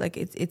 you know, like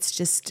it's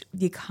just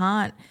you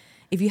can't.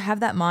 If you have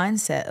that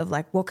mindset of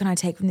like, what can I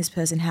take from this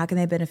person? How can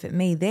they benefit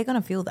me? They're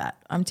going to feel that.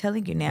 I'm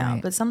telling you now.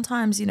 Right. But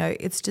sometimes, you know,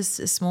 it's just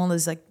as small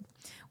as like,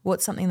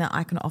 what's something that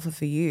I can offer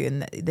for you,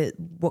 and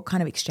what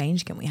kind of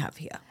exchange can we have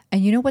here?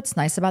 And you know what's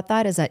nice about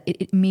that is that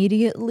it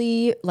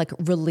immediately like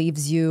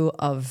relieves you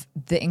of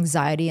the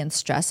anxiety and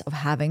stress of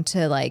having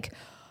to like,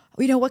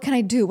 you know, what can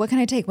I do? What can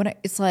I take?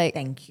 It's like,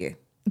 thank you.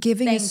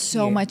 Giving is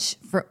so much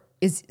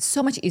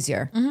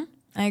easier. Mm-hmm.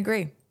 I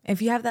agree.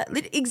 If you have that,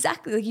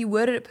 exactly, like you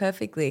worded it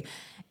perfectly.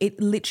 It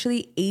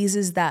literally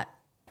eases that,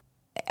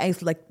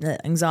 like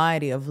the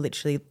anxiety of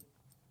literally,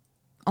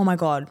 oh my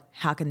God,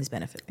 how can this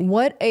benefit me?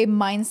 What a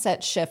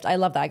mindset shift. I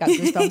love that. I got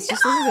goosebumps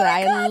just listening to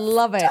that. I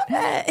love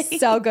it.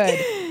 So good.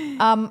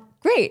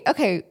 Great.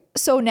 Okay.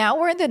 So now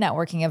we're in the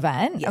networking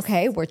event. Yes.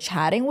 Okay. We're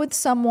chatting with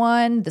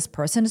someone. This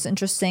person is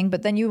interesting,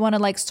 but then you want to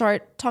like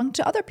start talking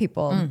to other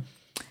people.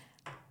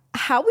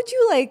 How would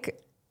you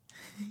like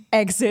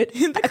exit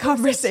a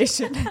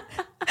conversation?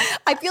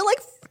 I feel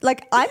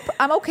like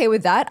I'm okay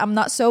with that. I'm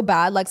not so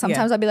bad. Like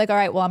sometimes I'll be like, all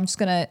right, well, I'm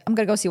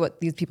gonna go see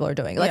what these people are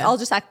doing. Like I'll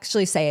just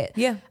actually say it.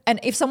 Yeah. And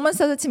if someone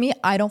says it to me,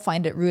 I don't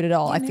find it rude at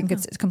all. I think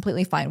it's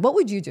completely fine. What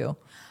would you do?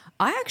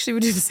 I actually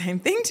would do the same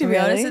thing, to be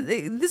honest.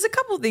 There's a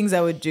couple of things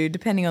I would do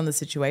depending on the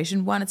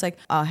situation. One, it's like,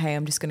 oh, hey,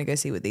 I'm just going to go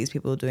see what these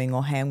people are doing,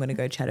 or hey, I'm going to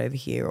go chat over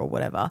here or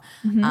whatever.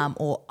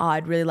 Or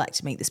I'd really like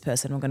to meet this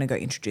person. I'm going to go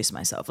introduce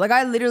myself. Like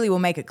I literally will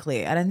make it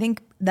clear. And I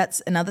think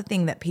that's another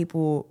thing that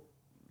people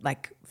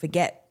like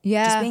forget.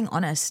 Yeah. Just being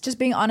honest. Just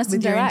being honest with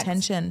and your direct.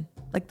 intention.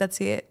 Like that's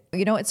it.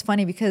 You know, it's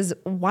funny because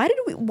why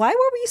were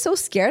we so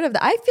scared of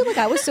that? I feel like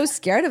I was so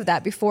scared of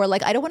that before.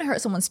 Like I don't want to hurt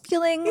someone's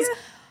feelings. Yeah.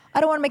 I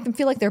don't want to make them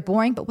feel like they're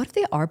boring, but what if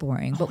they are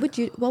boring? What would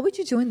you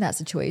do in that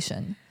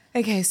situation?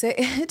 Okay, so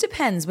it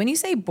depends. When you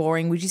say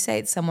boring, would you say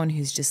it's someone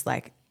who's just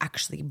like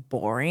actually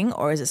boring,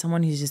 or is it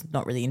someone who's just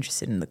not really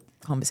interested in the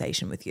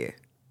conversation with you?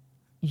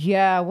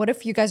 Yeah, what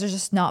if you guys are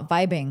just not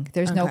vibing?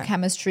 There's no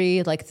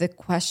chemistry, like the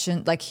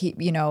question, like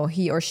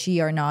he or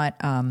she are not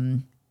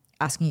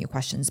asking you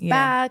questions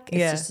back.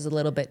 It's just a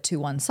little bit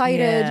too one-sided.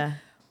 Yeah.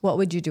 What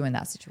would you do in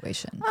that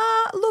situation?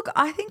 Look,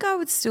 I think I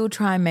would still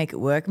try and make it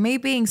work. Me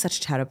being such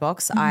a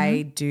chatterbox,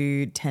 I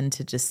do tend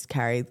to just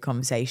carry the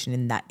conversation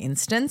in that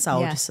instance.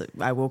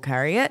 I will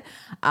carry it.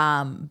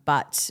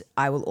 But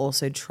I will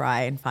also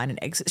try and find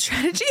an exit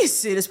strategy as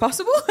soon as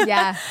possible.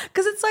 Yeah.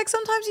 Because it's like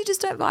sometimes you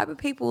just don't vibe with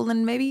people,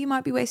 and maybe you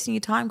might be wasting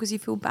your time because you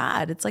feel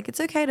bad. It's like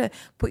it's okay to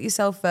put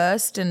yourself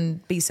first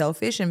and be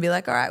selfish and be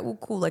like, all right, well,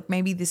 cool. Like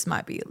maybe this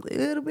might be a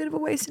little bit of a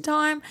waste of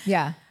time.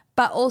 Yeah.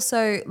 But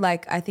also,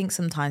 like, I think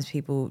sometimes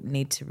people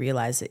need to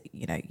realize that,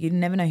 you know, you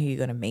never know who you're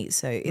going to meet.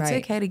 So it's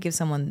okay to give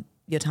someone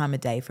your time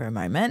of day for a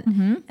moment,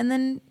 and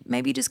then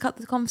maybe just cut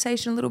the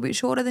conversation a little bit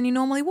shorter than you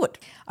normally would.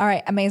 All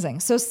right,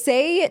 amazing. So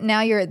say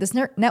now you're at this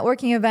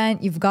networking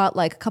event, you've got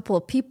like a couple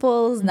of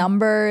people's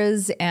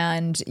numbers,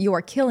 and you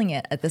are killing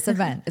it at this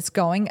event. It's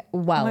going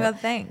well. Oh my God,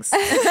 thanks.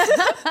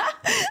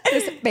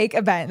 This fake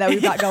event that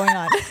we've got going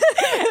on.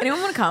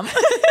 Anyone want to come?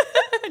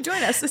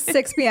 Join us.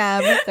 6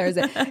 p.m.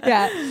 Thursday.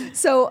 Yeah.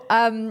 So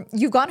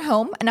you've gone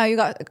home and now you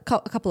got a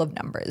couple of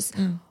numbers.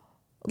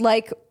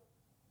 Like,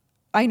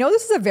 I know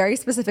this is a very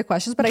specific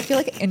question, but I feel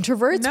like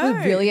introverts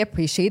would really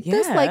appreciate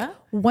this. Like,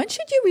 when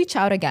should you reach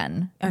out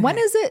again? Okay. When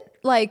is it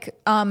like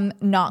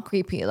not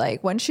creepy?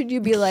 Like, when should you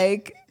be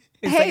like,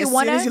 hey, like as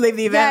soon as you leave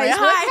the event, yeah,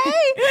 hi.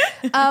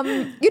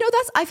 Hey. You know,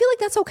 I feel like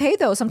that's okay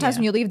though. Sometimes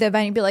when you leave the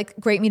event, you'd be like,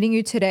 great meeting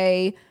you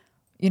today.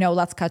 You know,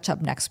 let's catch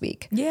up next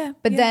week. Yeah.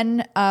 But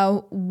then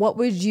are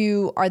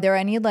there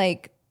any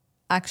like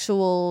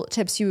actual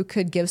tips you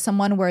could give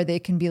someone where they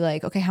can be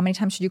like, okay, how many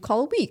times should you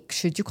call a week?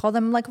 Should you call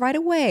them like right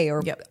away?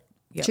 Or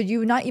should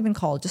you not even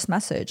call, just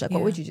message? Like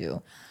what would you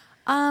do?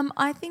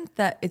 I think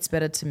that it's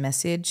better to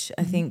message.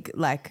 I think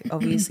like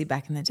obviously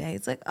back in the day,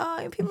 it's like,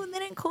 oh, people, they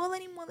don't call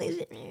anymore.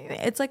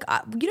 It's like,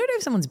 you don't know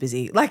if someone's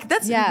busy. Like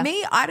that's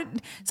me.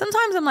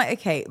 Sometimes I'm like,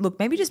 okay, look,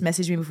 maybe just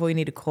message me before you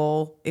need to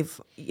call if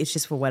it's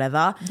just for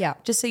whatever. Yeah.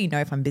 Just so you know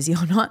if I'm busy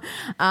or not.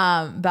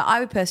 But I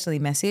would personally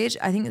message.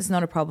 I think it's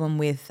not a problem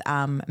with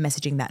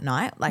messaging that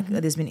night. Like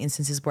there's been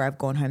instances where I've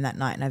gone home that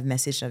night and I've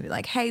messaged and I've been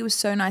like, hey, it was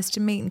so nice to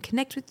meet and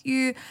connect with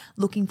you.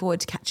 Looking forward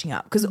to catching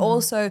up. Because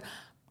also,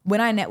 when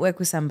I network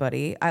with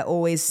somebody, I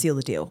always seal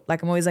the deal.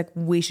 Like I'm always like,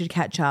 we should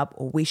catch up,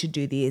 or we should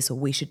do this, or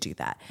we should do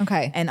that.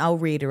 Okay. And I'll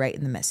reiterate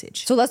in the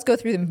message. So let's go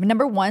through them.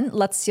 Number one,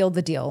 let's seal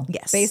the deal.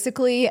 Yes.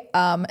 Basically,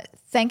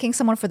 thanking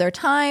someone for their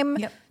time,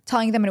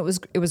 telling them it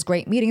was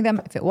great meeting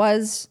them. If it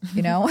was,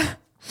 you know,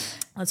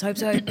 let's hope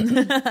so.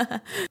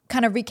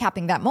 Kind of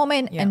recapping that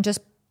moment and just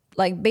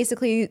like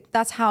basically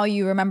that's how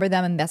you remember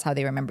them and that's how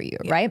they remember you,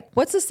 right?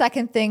 What's the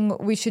second thing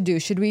we should do?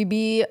 Should we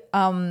be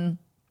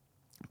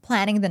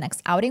planning the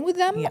next outing with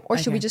them, or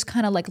should we just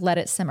kind of like let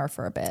it simmer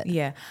for a bit?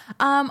 Yeah.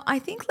 I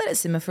think let it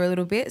simmer for a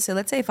little bit. So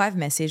let's say if I've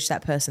messaged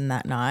that person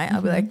that night,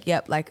 I'll be like,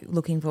 yep, like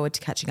looking forward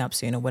to catching up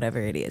soon or whatever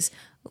it is.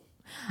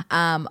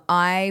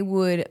 I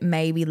would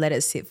maybe let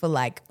it sit for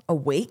like a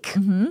week.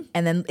 And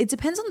then it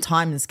depends on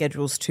time and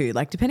schedules too.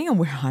 Like depending on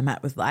where I'm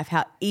at with life,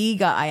 how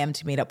eager I am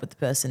to meet up with the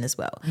person as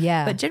well.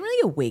 Yeah. But generally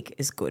a week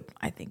is good,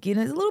 I think. You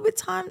know, a little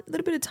bit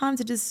of time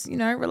to just, you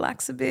know,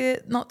 relax a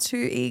bit, not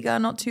too eager,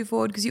 not too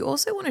forward, because you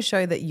also want to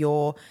show that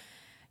your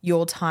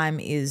time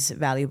is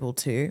valuable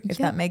too, if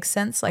that makes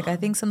sense. Like I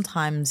think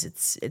sometimes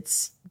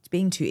it's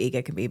being too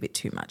eager can be a bit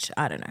too much.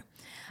 I don't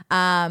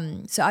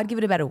know. So I'd give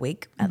it about a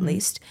week at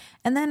least.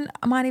 And then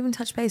I might even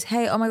touch base.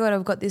 Hey, oh my God,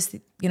 I've got this,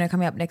 you know,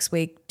 coming up next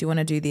week. Do you want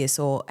to do this?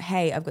 Or,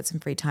 hey, I've got some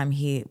free time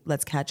here.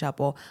 Let's catch up.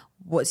 Or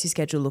what's your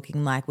schedule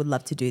looking like? Would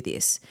love to do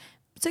this.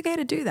 It's okay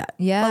to do that.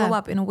 Yeah. Follow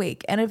up in a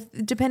week. And if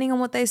depending on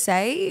what they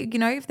say, you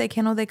know, if they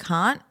can or they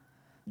can't,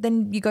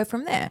 then you go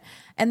from there.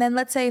 And then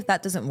let's say if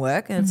that doesn't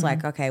work and it's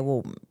like, okay,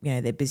 well, you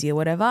know, they're busy or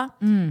whatever,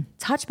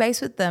 touch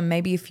base with them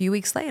maybe a few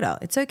weeks later.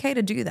 It's okay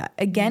to do that.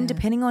 Again,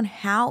 depending on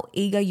how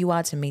eager you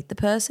are to meet the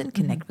person,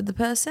 connect with the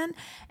person,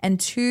 and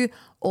two,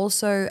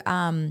 also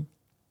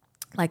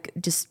like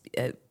just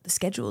the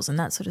schedules and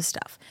that sort of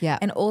stuff. Yeah.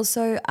 And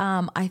also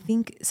I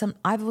think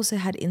I've also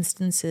had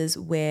instances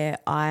where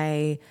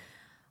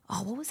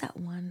what was that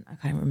one? I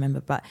can't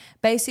remember. But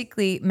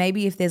basically,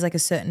 maybe if there's like a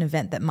certain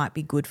event that might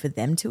be good for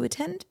them to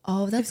attend.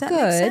 Oh, that's that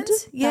good.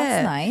 Yeah.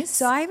 That's nice.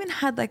 So I even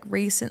had like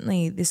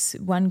recently this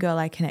one girl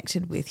I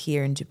connected with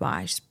here in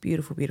Dubai. She's a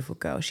beautiful, beautiful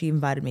girl. She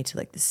invited me to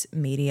like this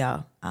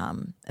media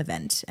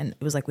event, and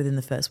it was like within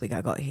the first week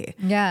I got here.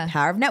 Yeah.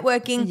 Power of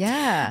networking.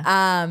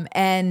 Yeah.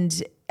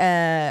 And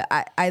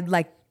I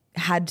like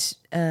had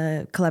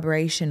a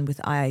collaboration with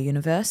Aya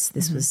Universe.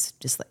 This was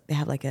just like they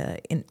have like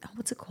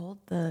what's it called?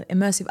 The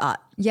immersive art.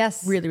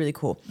 Yes. Really, really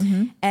cool.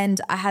 And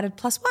I had a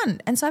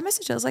 +1. And so I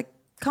messaged her. I was like,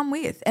 come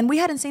with. And we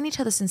hadn't seen each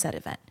other since that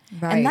event.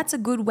 Right. And that's a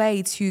good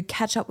way to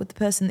catch up with the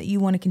person that you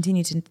want to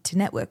continue to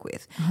network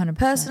with. 100%.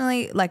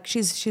 Personally, like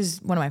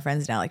she's one of my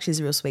friends now. Like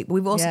she's real sweet. But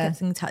we've also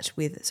kept in touch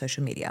with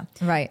social media.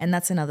 Right. And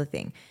that's another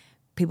thing.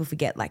 People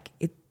forget like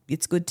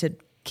it's good to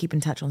keep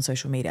in touch on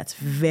social media. It's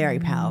very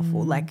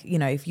powerful. Like, you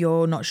know, if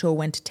you're not sure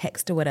when to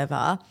text or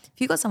whatever, if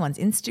you've got someone's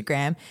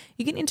Instagram,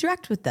 you can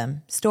interact with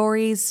them.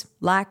 Stories,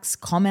 likes,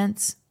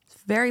 comments.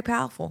 It's very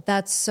powerful.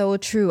 That's so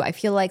true. I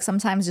feel like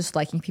sometimes just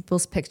liking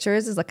people's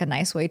pictures is like a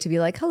nice way to be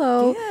like,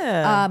 hello.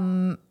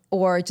 Yeah.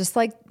 Or just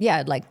like,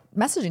 like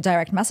messaging,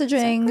 direct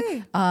messaging.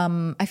 Exactly.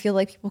 I feel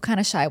like people kind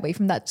of shy away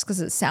from that just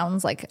because it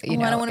sounds like, you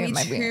know, I don't want to be it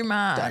might too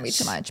much. Don't be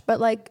too much. But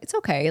like, it's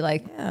okay.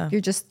 Like you're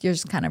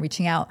just kind of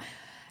reaching out.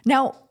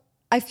 Now,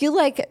 I feel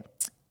like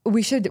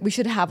we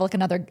should have like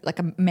another, like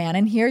a man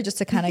in here just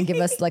to kind of give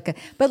us like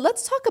but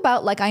let's talk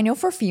about, like, I know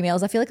for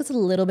females, I feel like it's a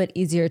little bit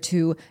easier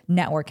to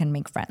network and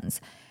make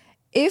friends.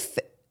 If,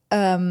 I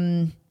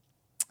don't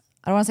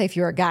want to say if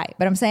you're a guy,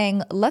 but I'm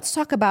saying, let's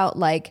talk about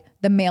like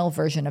the male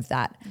version of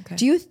that. Okay.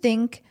 Do you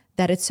think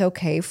that it's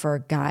okay for a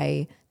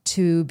guy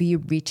to be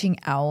reaching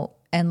out,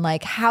 and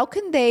like, how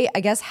can they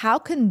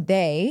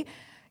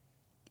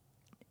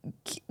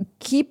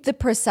keep the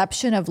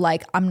perception of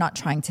like, I'm not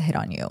trying to hit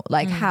on you?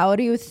 Like, how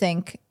do you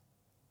think,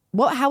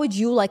 how would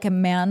you like a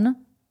man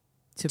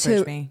to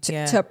approach me?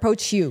 To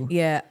approach you?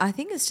 Yeah, I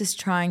think it's just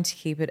trying to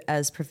keep it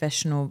as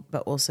professional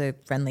but also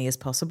friendly as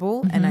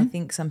possible. And I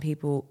think some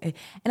people,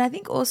 and I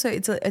think also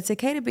it's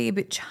okay to be a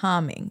bit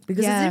charming,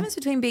 because there's a difference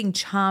between being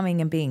charming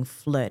and being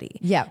flirty.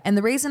 Yeah. And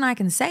the reason I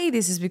can say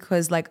this is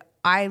because like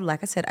I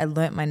said, I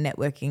learnt my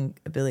networking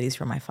abilities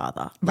from my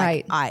father.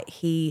 Like, right.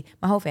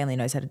 My whole family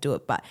knows how to do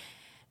it, but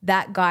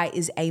that guy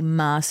is a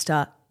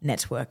master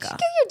networker.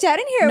 Get your dad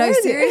in here. No,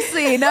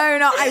 seriously. No,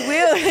 I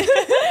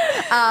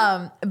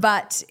will.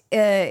 But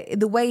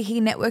the way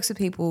he networks with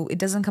people, it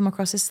doesn't come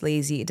across as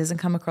sleazy. It doesn't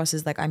come across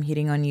as like I'm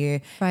hitting on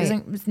you. Right.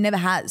 It never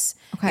has.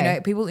 Okay. You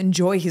know, people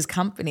enjoy his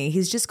company.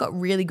 He's just got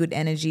really good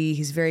energy.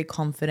 He's very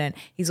confident.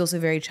 He's also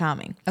very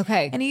charming.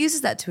 Okay. And he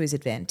uses that to his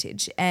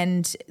advantage.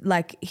 And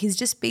like he's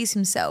just bees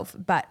himself,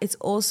 but it's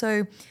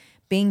also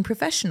being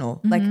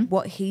professional, like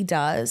what he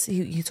does.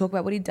 You talk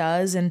about what he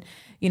does, and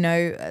you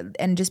know,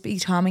 and just be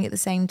charming at the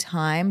same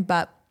time,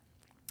 but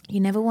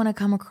you never want to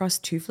come across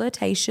too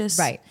flirtatious.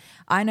 Right.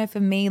 I know for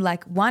me,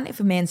 like, one,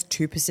 if a man's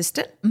too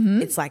persistent,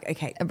 it's like,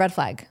 okay, A red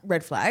flag.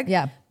 red flag.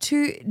 Yeah.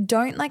 Two,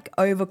 don't like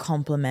over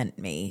compliment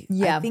me.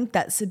 Yeah. I think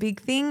that's a big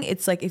thing.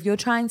 It's like if you're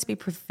trying to be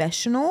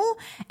professional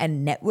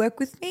and network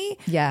with me,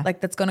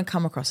 like that's going to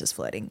come across as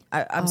flirting.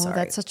 I'm sorry.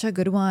 That's such a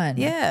good one.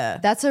 Yeah.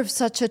 That's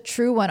such a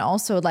true one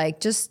also. Like,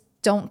 just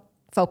don't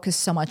focus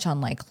so much on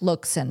like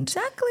looks and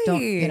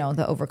don't, you know,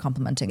 the over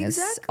complimenting is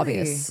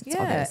obvious. It's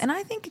obvious. And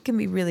I think it can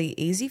be really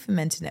easy for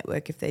men to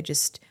network if they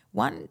just,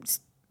 one,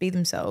 be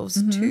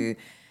themselves, two,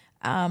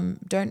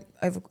 don't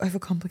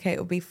overcomplicate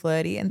or be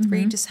flirty, and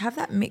three, just have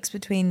that mix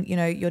between, you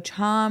know, your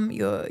charm,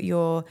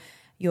 your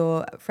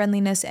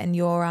friendliness, and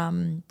your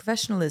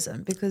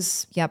professionalism,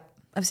 because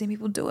I've seen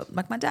people do it,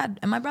 like my dad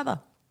and my brother.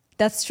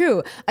 That's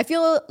true. I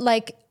feel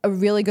like a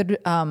really good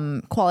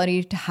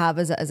quality to have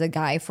as a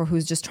guy for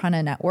who's just trying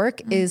to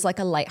network is like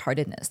a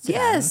lightheartedness. To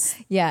them.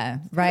 Yeah.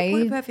 Right.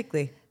 Put it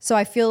perfectly. So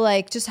I feel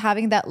like just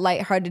having that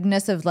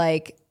lightheartedness of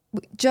like,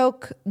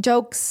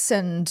 jokes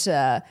and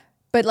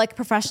but like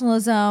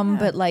professionalism,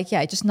 but like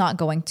just not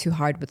going too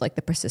hard with like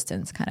the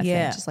persistence kind of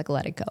thing. Just like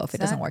let it go if it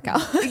doesn't work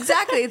out.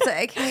 Exactly. It's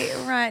like,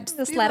 okay, right.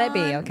 Just let it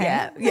be,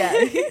 okay? Yeah.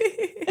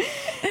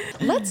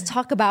 Let's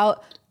talk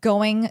about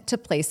going to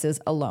places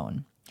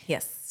alone.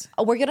 Yes.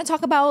 We're going to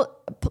talk about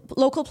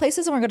local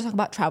places and we're going to talk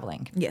about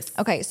traveling. Yes.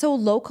 Okay, so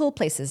local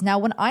places. Now,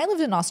 when I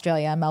lived in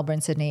Australia,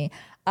 Melbourne, Sydney,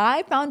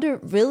 I found it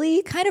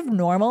really kind of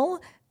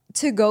normal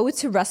to go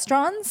to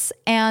restaurants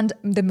and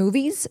the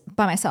movies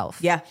by myself.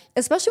 Yeah.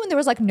 Especially when there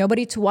was like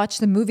nobody to watch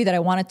the movie that I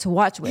wanted to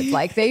watch with.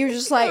 Like they were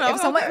just like, if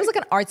someone, it was like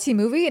an artsy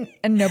movie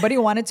and nobody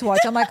wanted to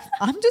watch, I'm like,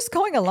 I'm just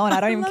going alone. I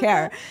don't even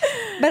care.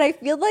 But I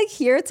feel like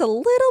here it's a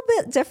little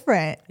bit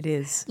different. It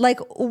is. Like,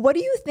 what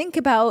do you think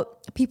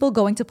about people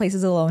going to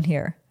places alone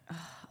here?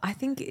 I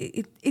think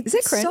it's Is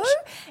it cringe?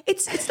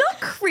 It's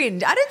not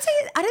cringe. I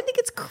don't think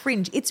it's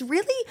cringe. It's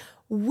really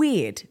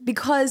weird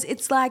because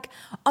it's like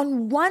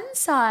on one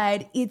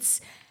side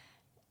it's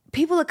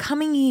people are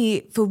coming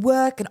here for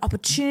work and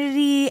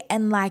opportunity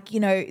and like, you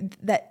know,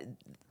 that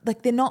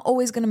like they're not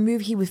always going to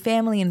move here with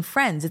family and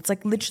friends. It's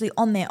like literally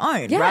on their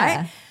own,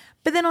 right?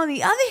 But then on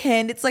the other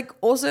hand, it's like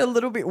also a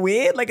little bit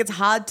weird. Like it's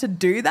hard to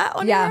do that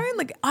on your own.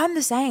 Like I'm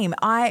the same.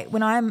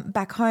 When I'm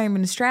back home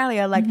in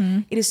Australia, like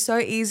it is so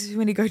easy for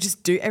me to go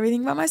just do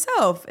everything by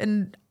myself.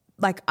 And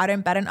like I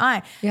don't bat an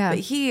eye. Yeah. But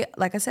here,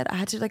 like I said, I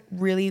had to like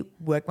really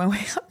work my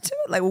way up to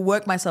it. Like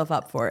work myself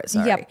up for it.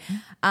 Sorry. Yep.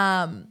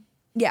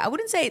 Yeah, I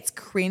wouldn't say it's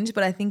cringe,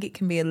 but I think it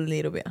can be a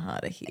little bit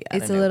harder here.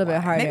 It's a little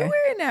bit harder. Maybe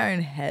we're in our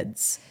own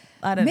heads.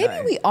 I don't know.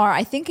 Maybe we are.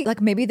 I think like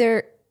maybe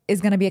there is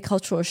going to be a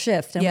cultural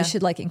shift and we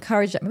should like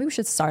encourage it. Maybe we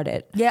should start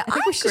it. Yeah, I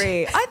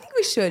agree. I think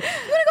we should.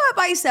 If you want to go out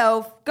by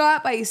yourself, go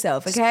out by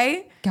yourself,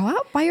 okay? Go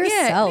out by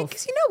yourself. Yeah,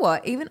 because you know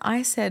what? Even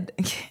I said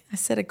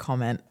a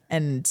comment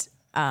and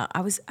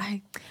I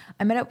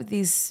met up with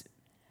these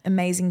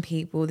amazing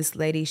people, this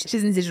lady,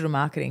 she's in digital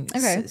marketing.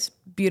 Okay. This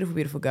beautiful,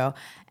 beautiful girl.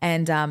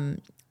 And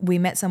we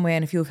met somewhere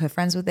and a few of her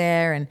friends were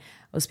there and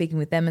I was speaking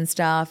with them and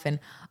stuff. And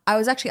I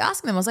was actually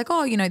asking them, I was like,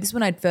 oh, you know, this is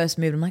when I'd first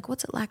moved. I'm like,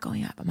 what's it like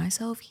going out by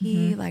myself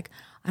here? Like,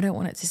 I don't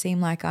want it to seem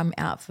like I'm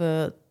out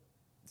for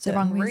the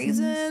wrong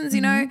reasons,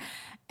 you know?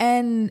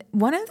 And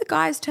one of the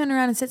guys turned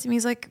around and said to me,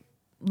 he's like,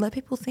 let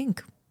people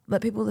think,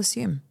 let people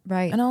assume.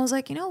 Right. And I was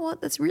like, you know what?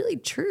 That's really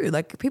true.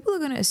 Like people are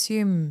going to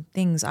assume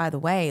things either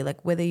way,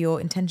 like whether your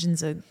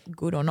intentions are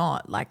good or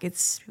not. Like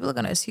people are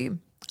going to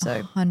assume.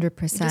 So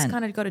 100%. you just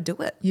kind of got to do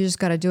it. You just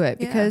got to do it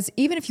because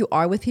even if you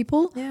are with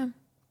people,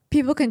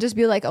 people can just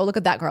be like, oh, look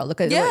at that girl.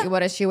 Look at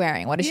what is she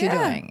wearing? What is she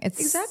doing?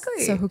 It's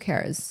exactly. So who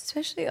cares?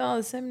 Especially,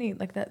 there's so many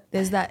like that.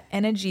 There's that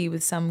energy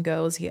with some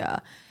girls here.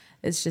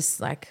 It's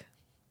just like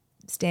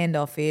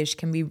standoffish,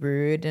 can be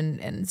rude.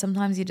 And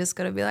sometimes you just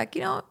got to be like,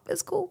 you know what?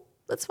 It's cool.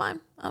 That's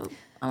fine. I'm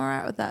all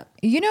right with that.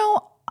 You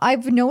know,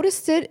 I've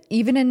noticed it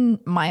even in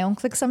my own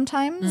clique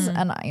sometimes.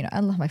 And I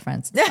love my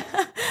friends.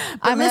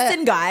 But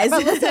listen, guys.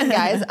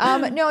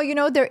 No, you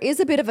know, there is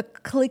a bit of a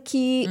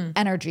cliquey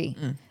energy.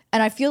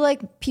 And I feel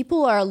like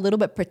people are a little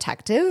bit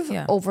protective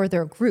over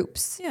their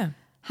groups. Yeah.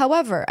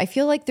 However, I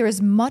feel like there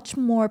is much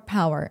more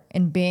power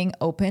in being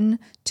open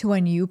to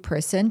a new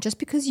person just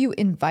because you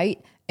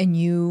invite a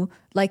new,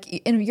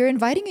 like, and you're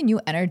inviting a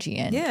new energy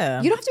in.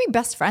 Yeah. You don't have to be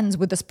best friends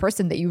with this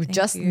person that you've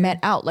just met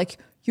out. Like,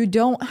 you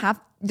don't have,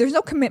 there's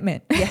no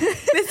commitment. Yeah.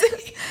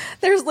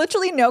 There's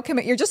literally no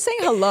commitment. You're just saying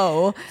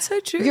hello. So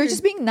true. You're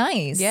just being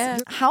nice. Yeah.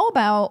 How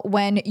about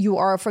when you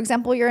are, for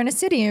example, you're in a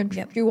city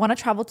and you want to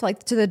travel to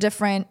like to the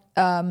different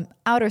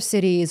outer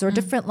cities or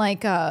different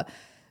like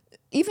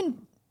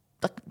even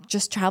like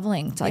just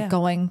traveling to like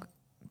going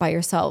by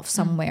yourself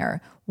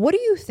somewhere. What do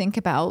you think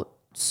about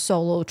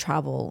solo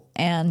travel?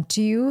 And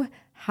do you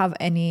have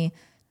any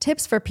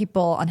tips for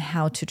people on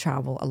how to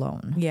travel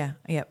alone? Yeah.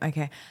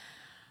 Okay.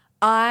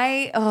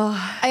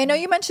 I know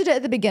you mentioned it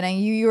at the beginning.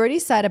 You already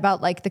said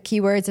about like the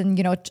keywords and,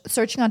 you know,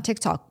 searching on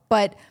TikTok,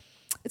 but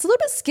it's a little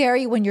bit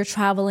scary when you're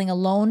traveling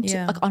alone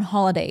to, like on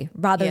holiday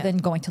rather than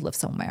going to live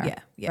somewhere.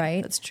 Yeah.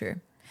 Right. That's true.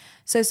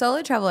 So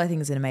solo travel, I think,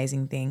 is an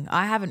amazing thing.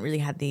 I haven't really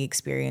had the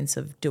experience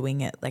of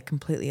doing it like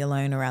completely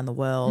alone around the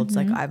world.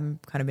 Like I've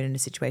kind of been in a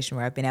situation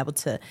where I've been able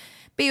to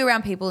be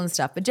around people and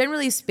stuff. But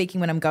generally speaking,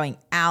 when I'm going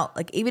out,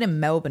 like even in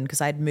Melbourne,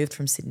 because I'd moved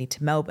from Sydney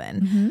to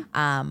Melbourne,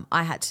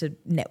 I had to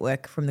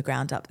network from the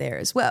ground up there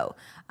as well.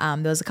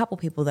 There was a couple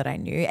people that I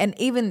knew. And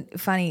even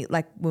funny,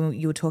 like when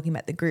you were talking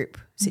about the group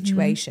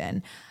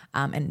situation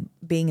and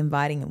being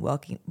inviting and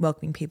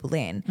welcoming people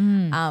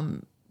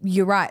in,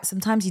 you're right.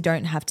 Sometimes you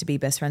don't have to be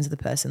best friends with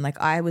the person. Like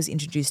I was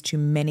introduced to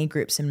many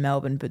groups in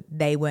Melbourne, but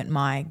they weren't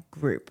my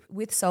group.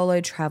 With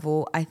solo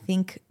travel, I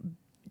think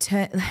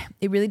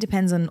it really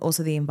depends on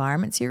also the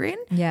environments you're in.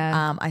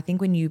 Yeah. I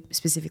think when you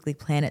specifically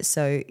plan it,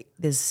 so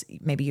there's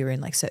maybe you're in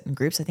like certain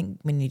groups. I think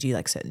when you do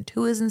like certain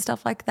tours and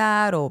stuff like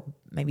that, or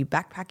maybe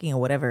backpacking or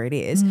whatever it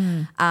is,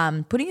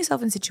 putting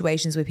yourself in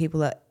situations where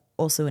people are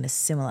also in a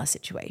similar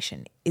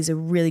situation is a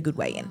really good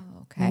way in.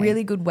 Okay.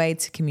 Really good way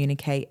to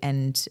communicate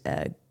and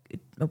a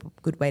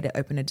good way to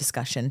open a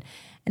discussion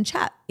and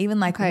chat. Even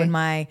like when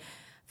my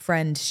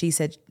friend, she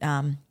said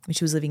when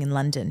she was living in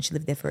London, she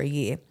lived there for a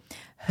year,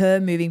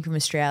 her moving from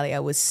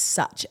Australia was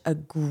such a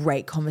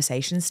great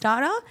conversation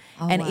starter.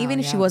 And even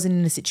if she wasn't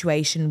in a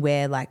situation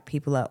where like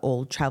people are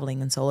all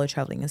traveling and solo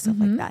traveling and stuff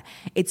like that,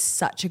 it's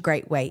such a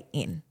great way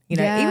in. You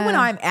know, even when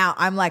I'm out,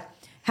 I'm like,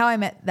 how I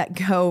met that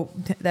girl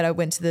that I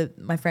went to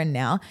my friend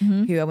now,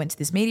 who I went to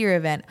this media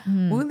event,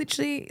 we were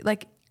literally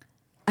like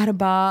at a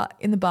bar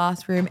in the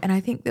bathroom, and I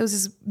think there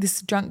was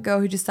this drunk girl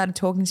who just started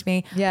talking to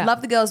me. Yeah.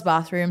 Love the girls'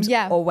 bathrooms.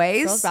 Yeah.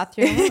 Always. Girls'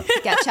 bathroom.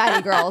 Get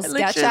chatty, girls.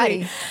 Get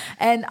chatty.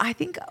 And I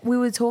think we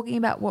were talking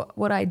about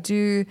what I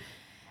do.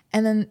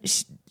 And then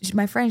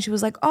my friend, she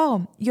was like,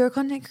 oh, you're a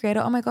content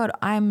creator. Oh my God,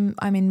 I'm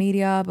in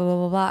media, blah, blah,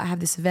 blah, blah. I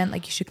have this event,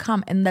 like you should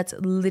come. And that's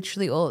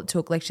literally all it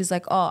took. Like she's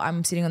like, oh,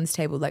 I'm sitting on this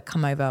table, like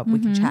come over, we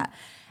can chat.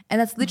 And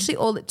that's literally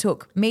all it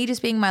took. Me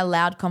just being my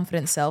loud,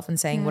 confident self and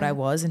saying what I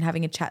was and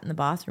having a chat in the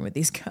bathroom with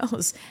these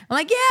girls. I'm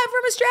like, yeah, I'm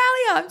from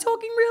Australia. I'm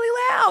talking really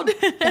loud.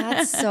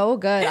 That's so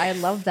good. I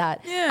love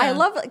that. Yeah. I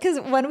love, because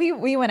when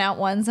we went out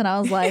once and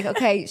I was like,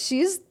 okay,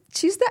 she's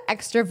the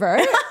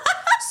extrovert.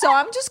 So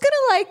I'm just going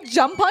to like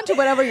jump onto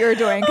whatever you're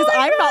doing, because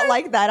I'm not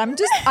like that.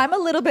 I'm a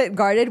little bit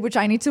guarded, which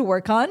I need to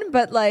work on.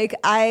 But like,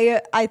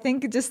 I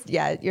think just,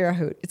 yeah, you're a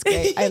hoot. It's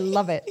great. I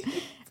love it.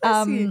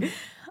 I would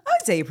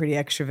say you're pretty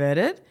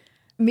extroverted.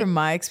 From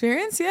my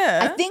experience, yeah.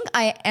 I think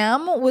I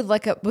am with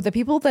the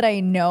people that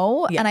I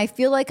know, and I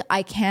feel like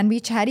I can be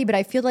chatty, but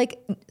I feel like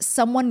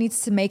someone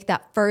needs to make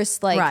that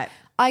first eye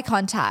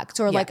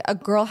contact, or like a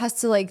girl has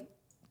to like,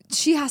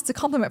 she has to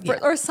compliment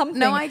first or something.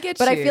 No, I get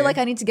but you. I feel like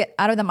I need to get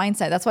out of the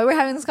mindset. That's why we're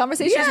having this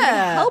conversation. To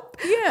help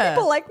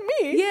people like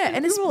me. Yeah,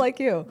 and people like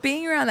you.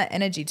 Being around that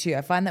energy too.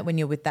 I find that when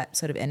you're with that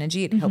sort of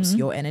energy, it helps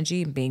your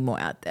energy and being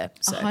more out there.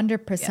 So,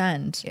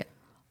 100%. Yeah.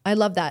 I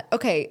love that.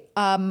 Okay,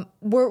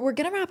 we're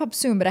gonna wrap up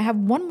soon, but I have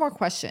one more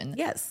question.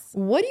 Yes.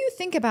 What do you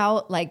think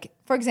about, like,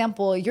 for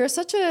example, you're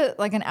such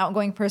an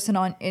outgoing person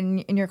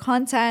in your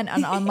content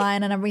and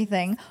online and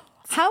everything.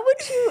 How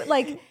would you,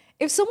 like,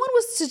 if someone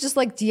was to just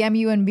like DM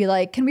you and be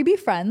like, "Can we be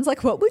friends?"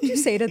 Like, what would you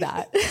say to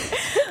that?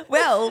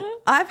 Well,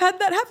 I've had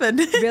that happen.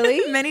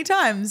 Really? Many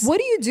times. What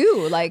do you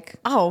do? Like,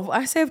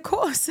 I say, of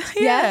course.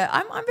 Yeah.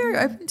 I'm very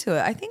open to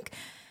it. I think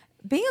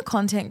being a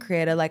content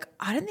creator, like,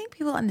 I don't think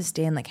people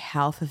understand like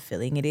how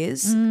fulfilling it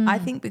is. I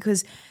think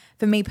because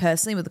for me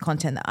personally, with the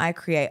content that I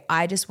create,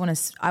 I want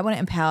to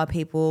empower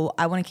people.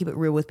 I want to keep it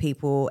real with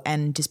people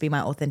and just be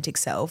my authentic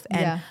self.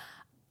 And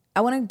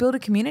I want to build a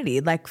community.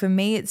 Like for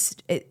me,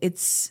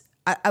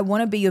 I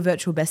want to be your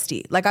virtual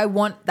bestie. Like I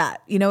want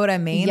that. You know what I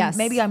mean? Yes.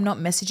 Maybe I'm not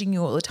messaging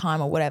you all the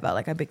time or whatever.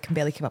 Like I can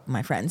barely keep up with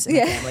my friends and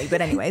my family.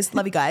 But anyways,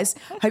 love you guys.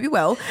 Hope you're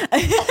well.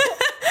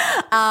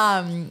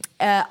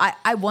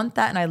 I want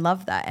that and I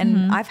love that.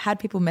 And I've had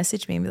people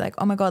message me and be like,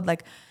 oh my God,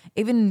 like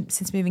even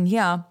since moving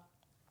here,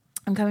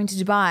 I'm coming to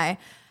Dubai.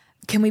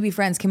 Can we be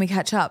friends? Can we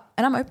catch up?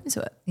 And I'm open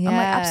to it. Yeah. I'm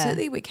like,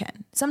 absolutely we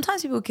can.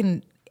 Sometimes people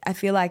can, I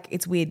feel like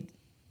it's weird.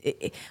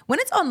 When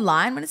it's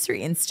online, when it's through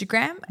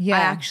Instagram, I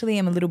actually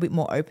am a little bit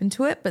more open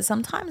to it. But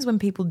sometimes when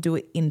people do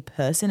it in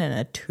person and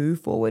are too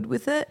forward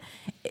with it,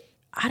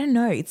 I don't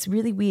know. It's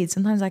really weird.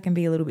 Sometimes I can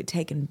be a little bit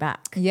taken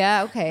back.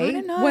 Yeah, okay. I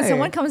don't know. When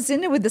someone comes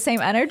in with the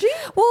same energy?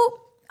 Well,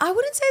 I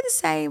wouldn't say the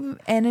same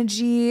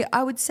energy.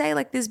 I would say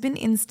like there's been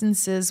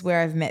instances where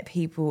I've met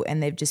people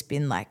and they've just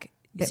been like,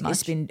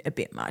 it's been a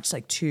bit much,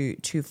 like too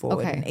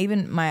forward. Okay. And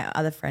even my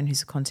other friend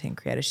who's a content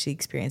creator, she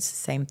experienced the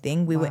same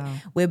thing.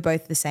 We're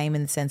both the same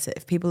in the sense that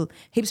if heaps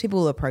of people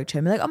will approach her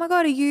and be like, oh my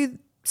God, are you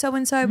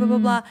so-and-so, blah, blah,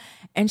 blah.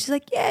 And she's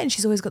like, yeah. And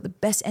she's always got the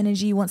best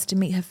energy, wants to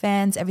meet her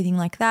fans, everything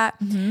like that.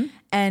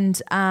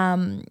 And,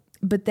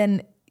 but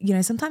then, you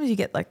know, sometimes you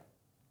get like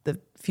the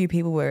few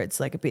people where it's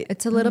like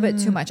it's a little bit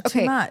too much. Okay.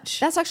 Too much.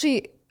 That's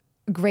actually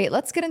great.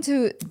 Let's get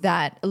into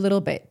that a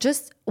little bit.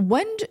 Just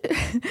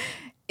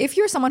if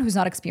you're someone who's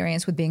not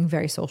experienced with being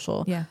very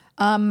social,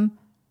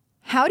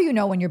 how do you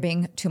know when you're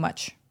being too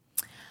much?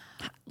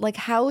 Like,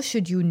 how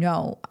should you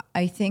know?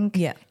 I think,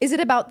 is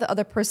it about the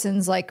other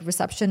person's like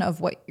reception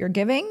of what you're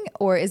giving,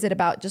 or is it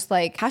about just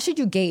like, how should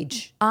you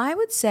gauge? I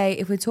would say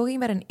if we're talking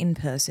about an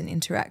in-person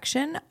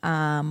interaction,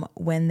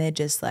 when they're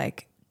just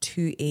like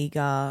too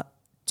eager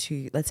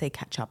to, let's say,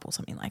 catch up or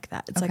something like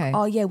that. It's like,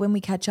 oh yeah, when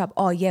we catch up,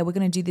 oh yeah, we're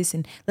going to do this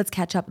and let's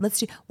catch up. Let's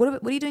do,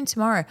 what are you doing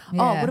tomorrow?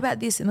 Oh, what about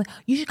this? And like,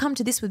 you should come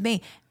to this with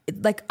me.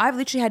 Like I've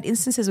literally had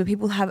instances where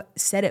people have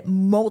said it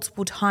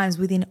multiple times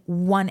within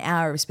 1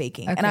 hour of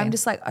speaking. And I'm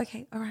just like,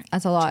 okay, all right.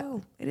 That's a lot.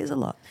 Chill. It is a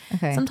lot.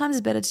 Okay. Sometimes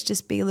it's better to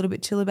just be a little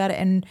bit chill about it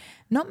and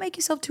not make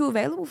yourself too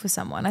available for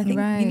someone. I think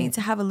you need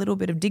to have a little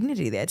bit of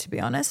dignity there, to be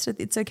honest.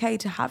 It's okay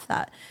to have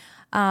that.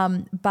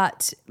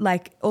 But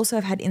like also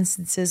I've had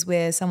instances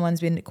where someone's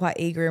been quite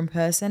eager in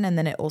person and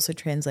then it also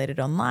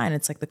translated online.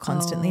 It's like the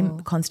constant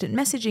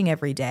messaging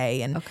every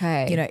day. And,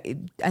 you know,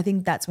 I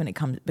think that's when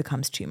it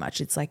becomes too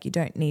much. It's like you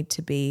don't need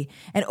to be,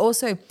 and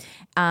also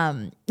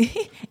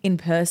in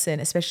person,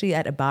 especially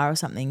at a bar or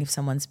something, if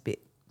someone's a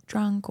bit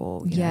drunk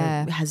or you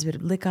know, has a bit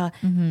of liquor,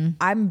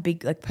 I'm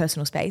big like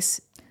personal space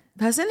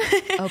person.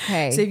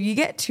 Okay. So if you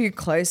get too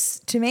close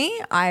to me,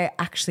 I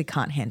actually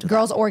can't handle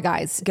Girls that. or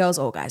guys? Girls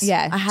or guys.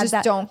 Yeah. I had just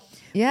that. don't.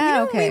 Yeah. You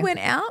know okay. when we went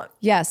out?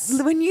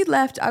 Yes. When you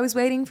left, I was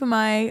waiting for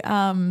my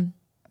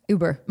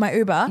Uber.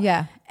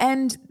 Yeah.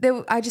 And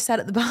I just sat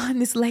at the bar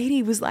and this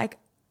lady was like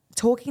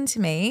talking to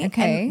me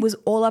and was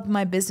all up in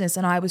my business,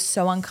 and I was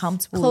so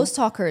uncomfortable. Close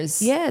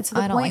talkers. Yeah, to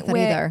the I don't point like that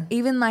where either.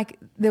 even like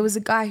there was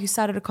a guy who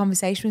started a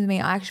conversation with me.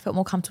 I actually felt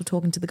more comfortable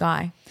talking to the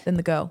guy than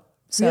the girl.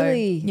 So,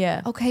 really?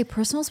 Yeah. Okay,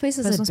 personal space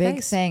is Personal a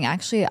big space. thing.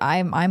 Actually,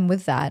 I'm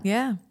with that.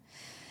 Yeah.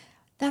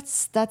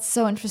 That's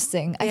so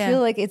interesting. I Yeah. feel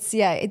like this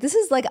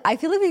is like, I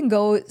feel like we can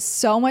go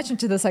so much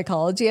into the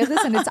psychology of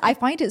this, and I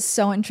find it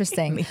so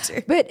interesting. Me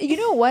too. But you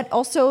know what?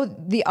 Also,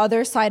 the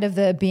other side of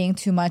the being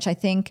too much, I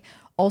think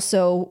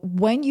also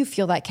when you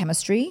feel that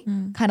chemistry,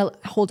 kind of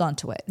hold on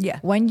to it. Yeah.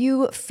 When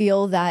you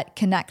feel that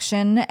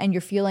connection and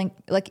you're feeling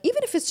like,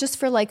 even if it's just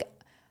for like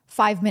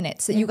 5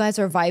 minutes that you guys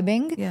are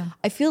vibing,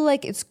 I feel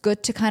like it's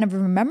good to kind of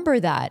remember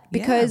that,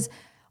 because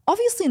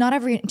obviously not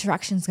every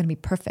interaction is going to be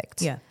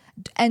perfect. Yeah.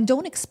 And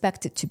don't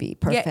expect it to be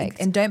perfect.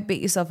 Yeah, and don't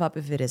beat yourself up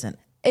if it isn't.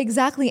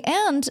 Exactly.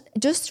 And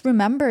just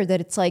remember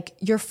that it's like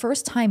your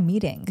first time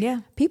meeting. Yeah.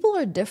 People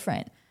are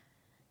different.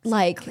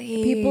 Like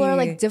people are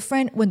like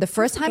different when the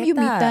first time you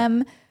meet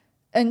them,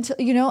 and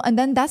and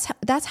then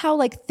that's how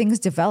like things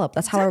develop.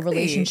 That's how a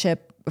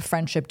relationship, a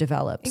friendship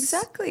develops.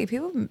 Exactly.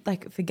 People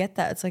like forget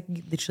that. It's like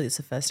literally it's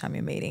the first time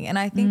you're meeting. And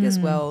I think as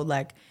well,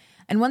 like,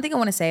 and one thing I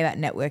want to say about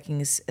networking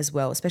is as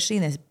well, especially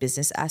in this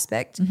business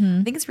aspect,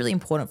 I think it's really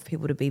important for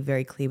people to be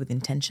very clear with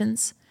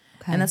intentions.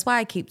 Okay. And that's why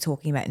I keep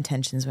talking about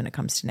intentions when it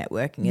comes to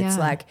networking. It's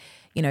like,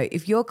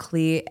 if you're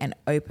clear and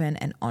open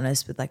and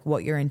honest with like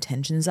what your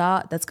intentions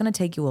are, that's going to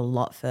take you a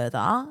lot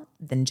further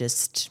than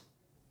just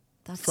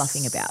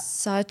fluffing about.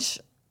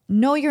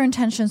 Know your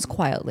intentions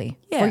quietly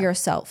for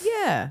yourself.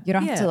 Yeah. You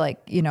don't have to like,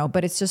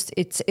 but it's just,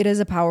 it is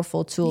a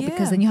powerful tool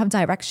because then you have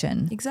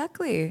direction.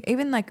 Exactly.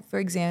 Even like, for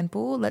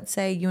example, let's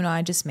say you and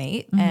I just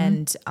meet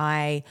and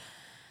I'm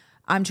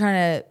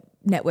trying to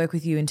network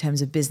with you in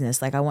terms of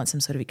business. Like I want some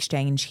sort of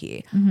exchange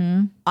here.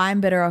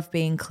 I'm better off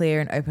being clear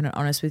and open and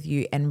honest with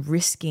you and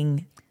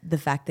risking the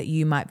fact that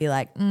you might be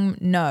like,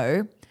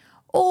 no,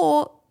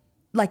 or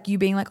like you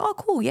being like, oh,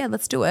 cool. Yeah,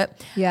 let's do it.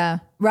 Yeah.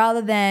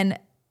 Rather than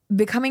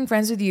becoming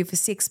friends with you for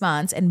 6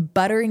 months and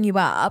buttering you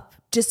up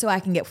just so I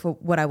can get for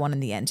what I want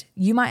in the end.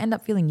 You might end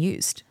up feeling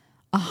used.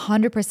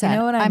 100%. You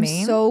know what I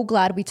mean? I'm so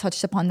glad we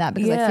touched upon that,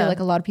 because I feel like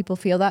a lot of people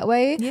feel that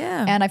way.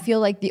 Yeah. And I feel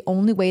like the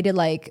only way to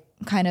like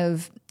kind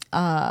of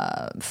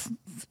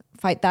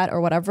fight that or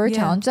whatever,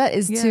 challenge that,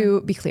 is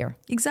to be clear.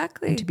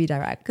 Exactly. And to be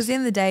direct. Because at the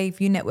end of the day, if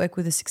you network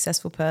with a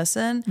successful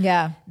person,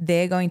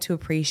 they're going to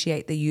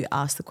appreciate that you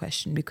ask the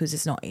question, because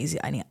it's not easy.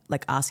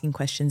 Like asking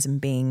questions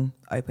and being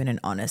open and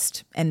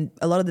honest. And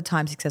a lot of the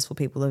time, successful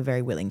people are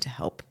very willing to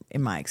help,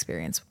 in my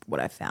experience, what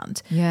I've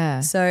found. Yeah.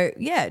 So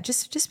yeah,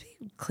 just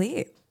be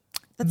clear.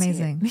 That's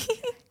amazing.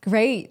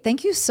 Great.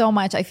 Thank you so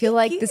much. I feel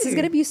like this is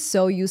going to be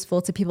so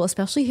useful to people,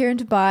 especially here in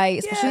Dubai,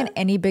 especially in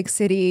any big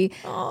city.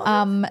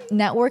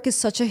 Network is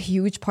such a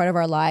huge part of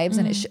our lives,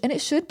 and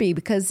it should be,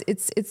 because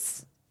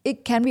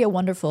it can be a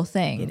wonderful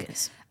thing. It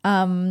is.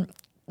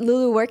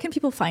 Lulu, where can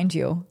people find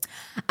you?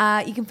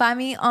 You can find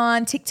me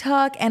on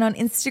TikTok and on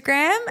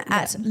Instagram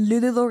at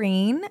Lulu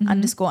Loreen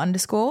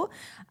 __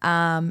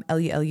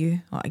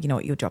 LULU. Oh, you know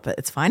what? You'll drop it.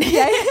 It's fine.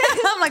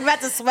 I'm like about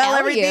to swell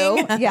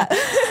everything.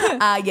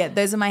 Yeah.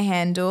 Those are my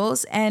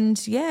handles.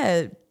 And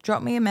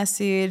drop me a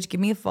message, give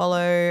me a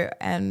follow,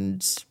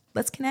 and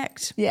let's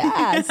connect.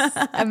 Yes.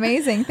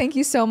 Amazing. Thank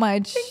you so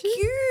much. Thank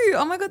you.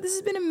 Oh my God, this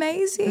has been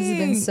amazing. This has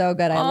been so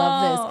good. I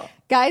love this.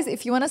 Guys,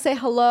 if you want to say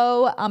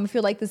hello, if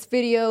you like this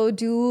video,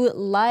 do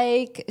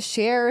like,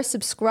 share,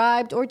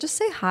 subscribe, or just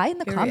say hi in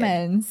the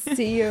comments.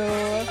 See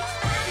you.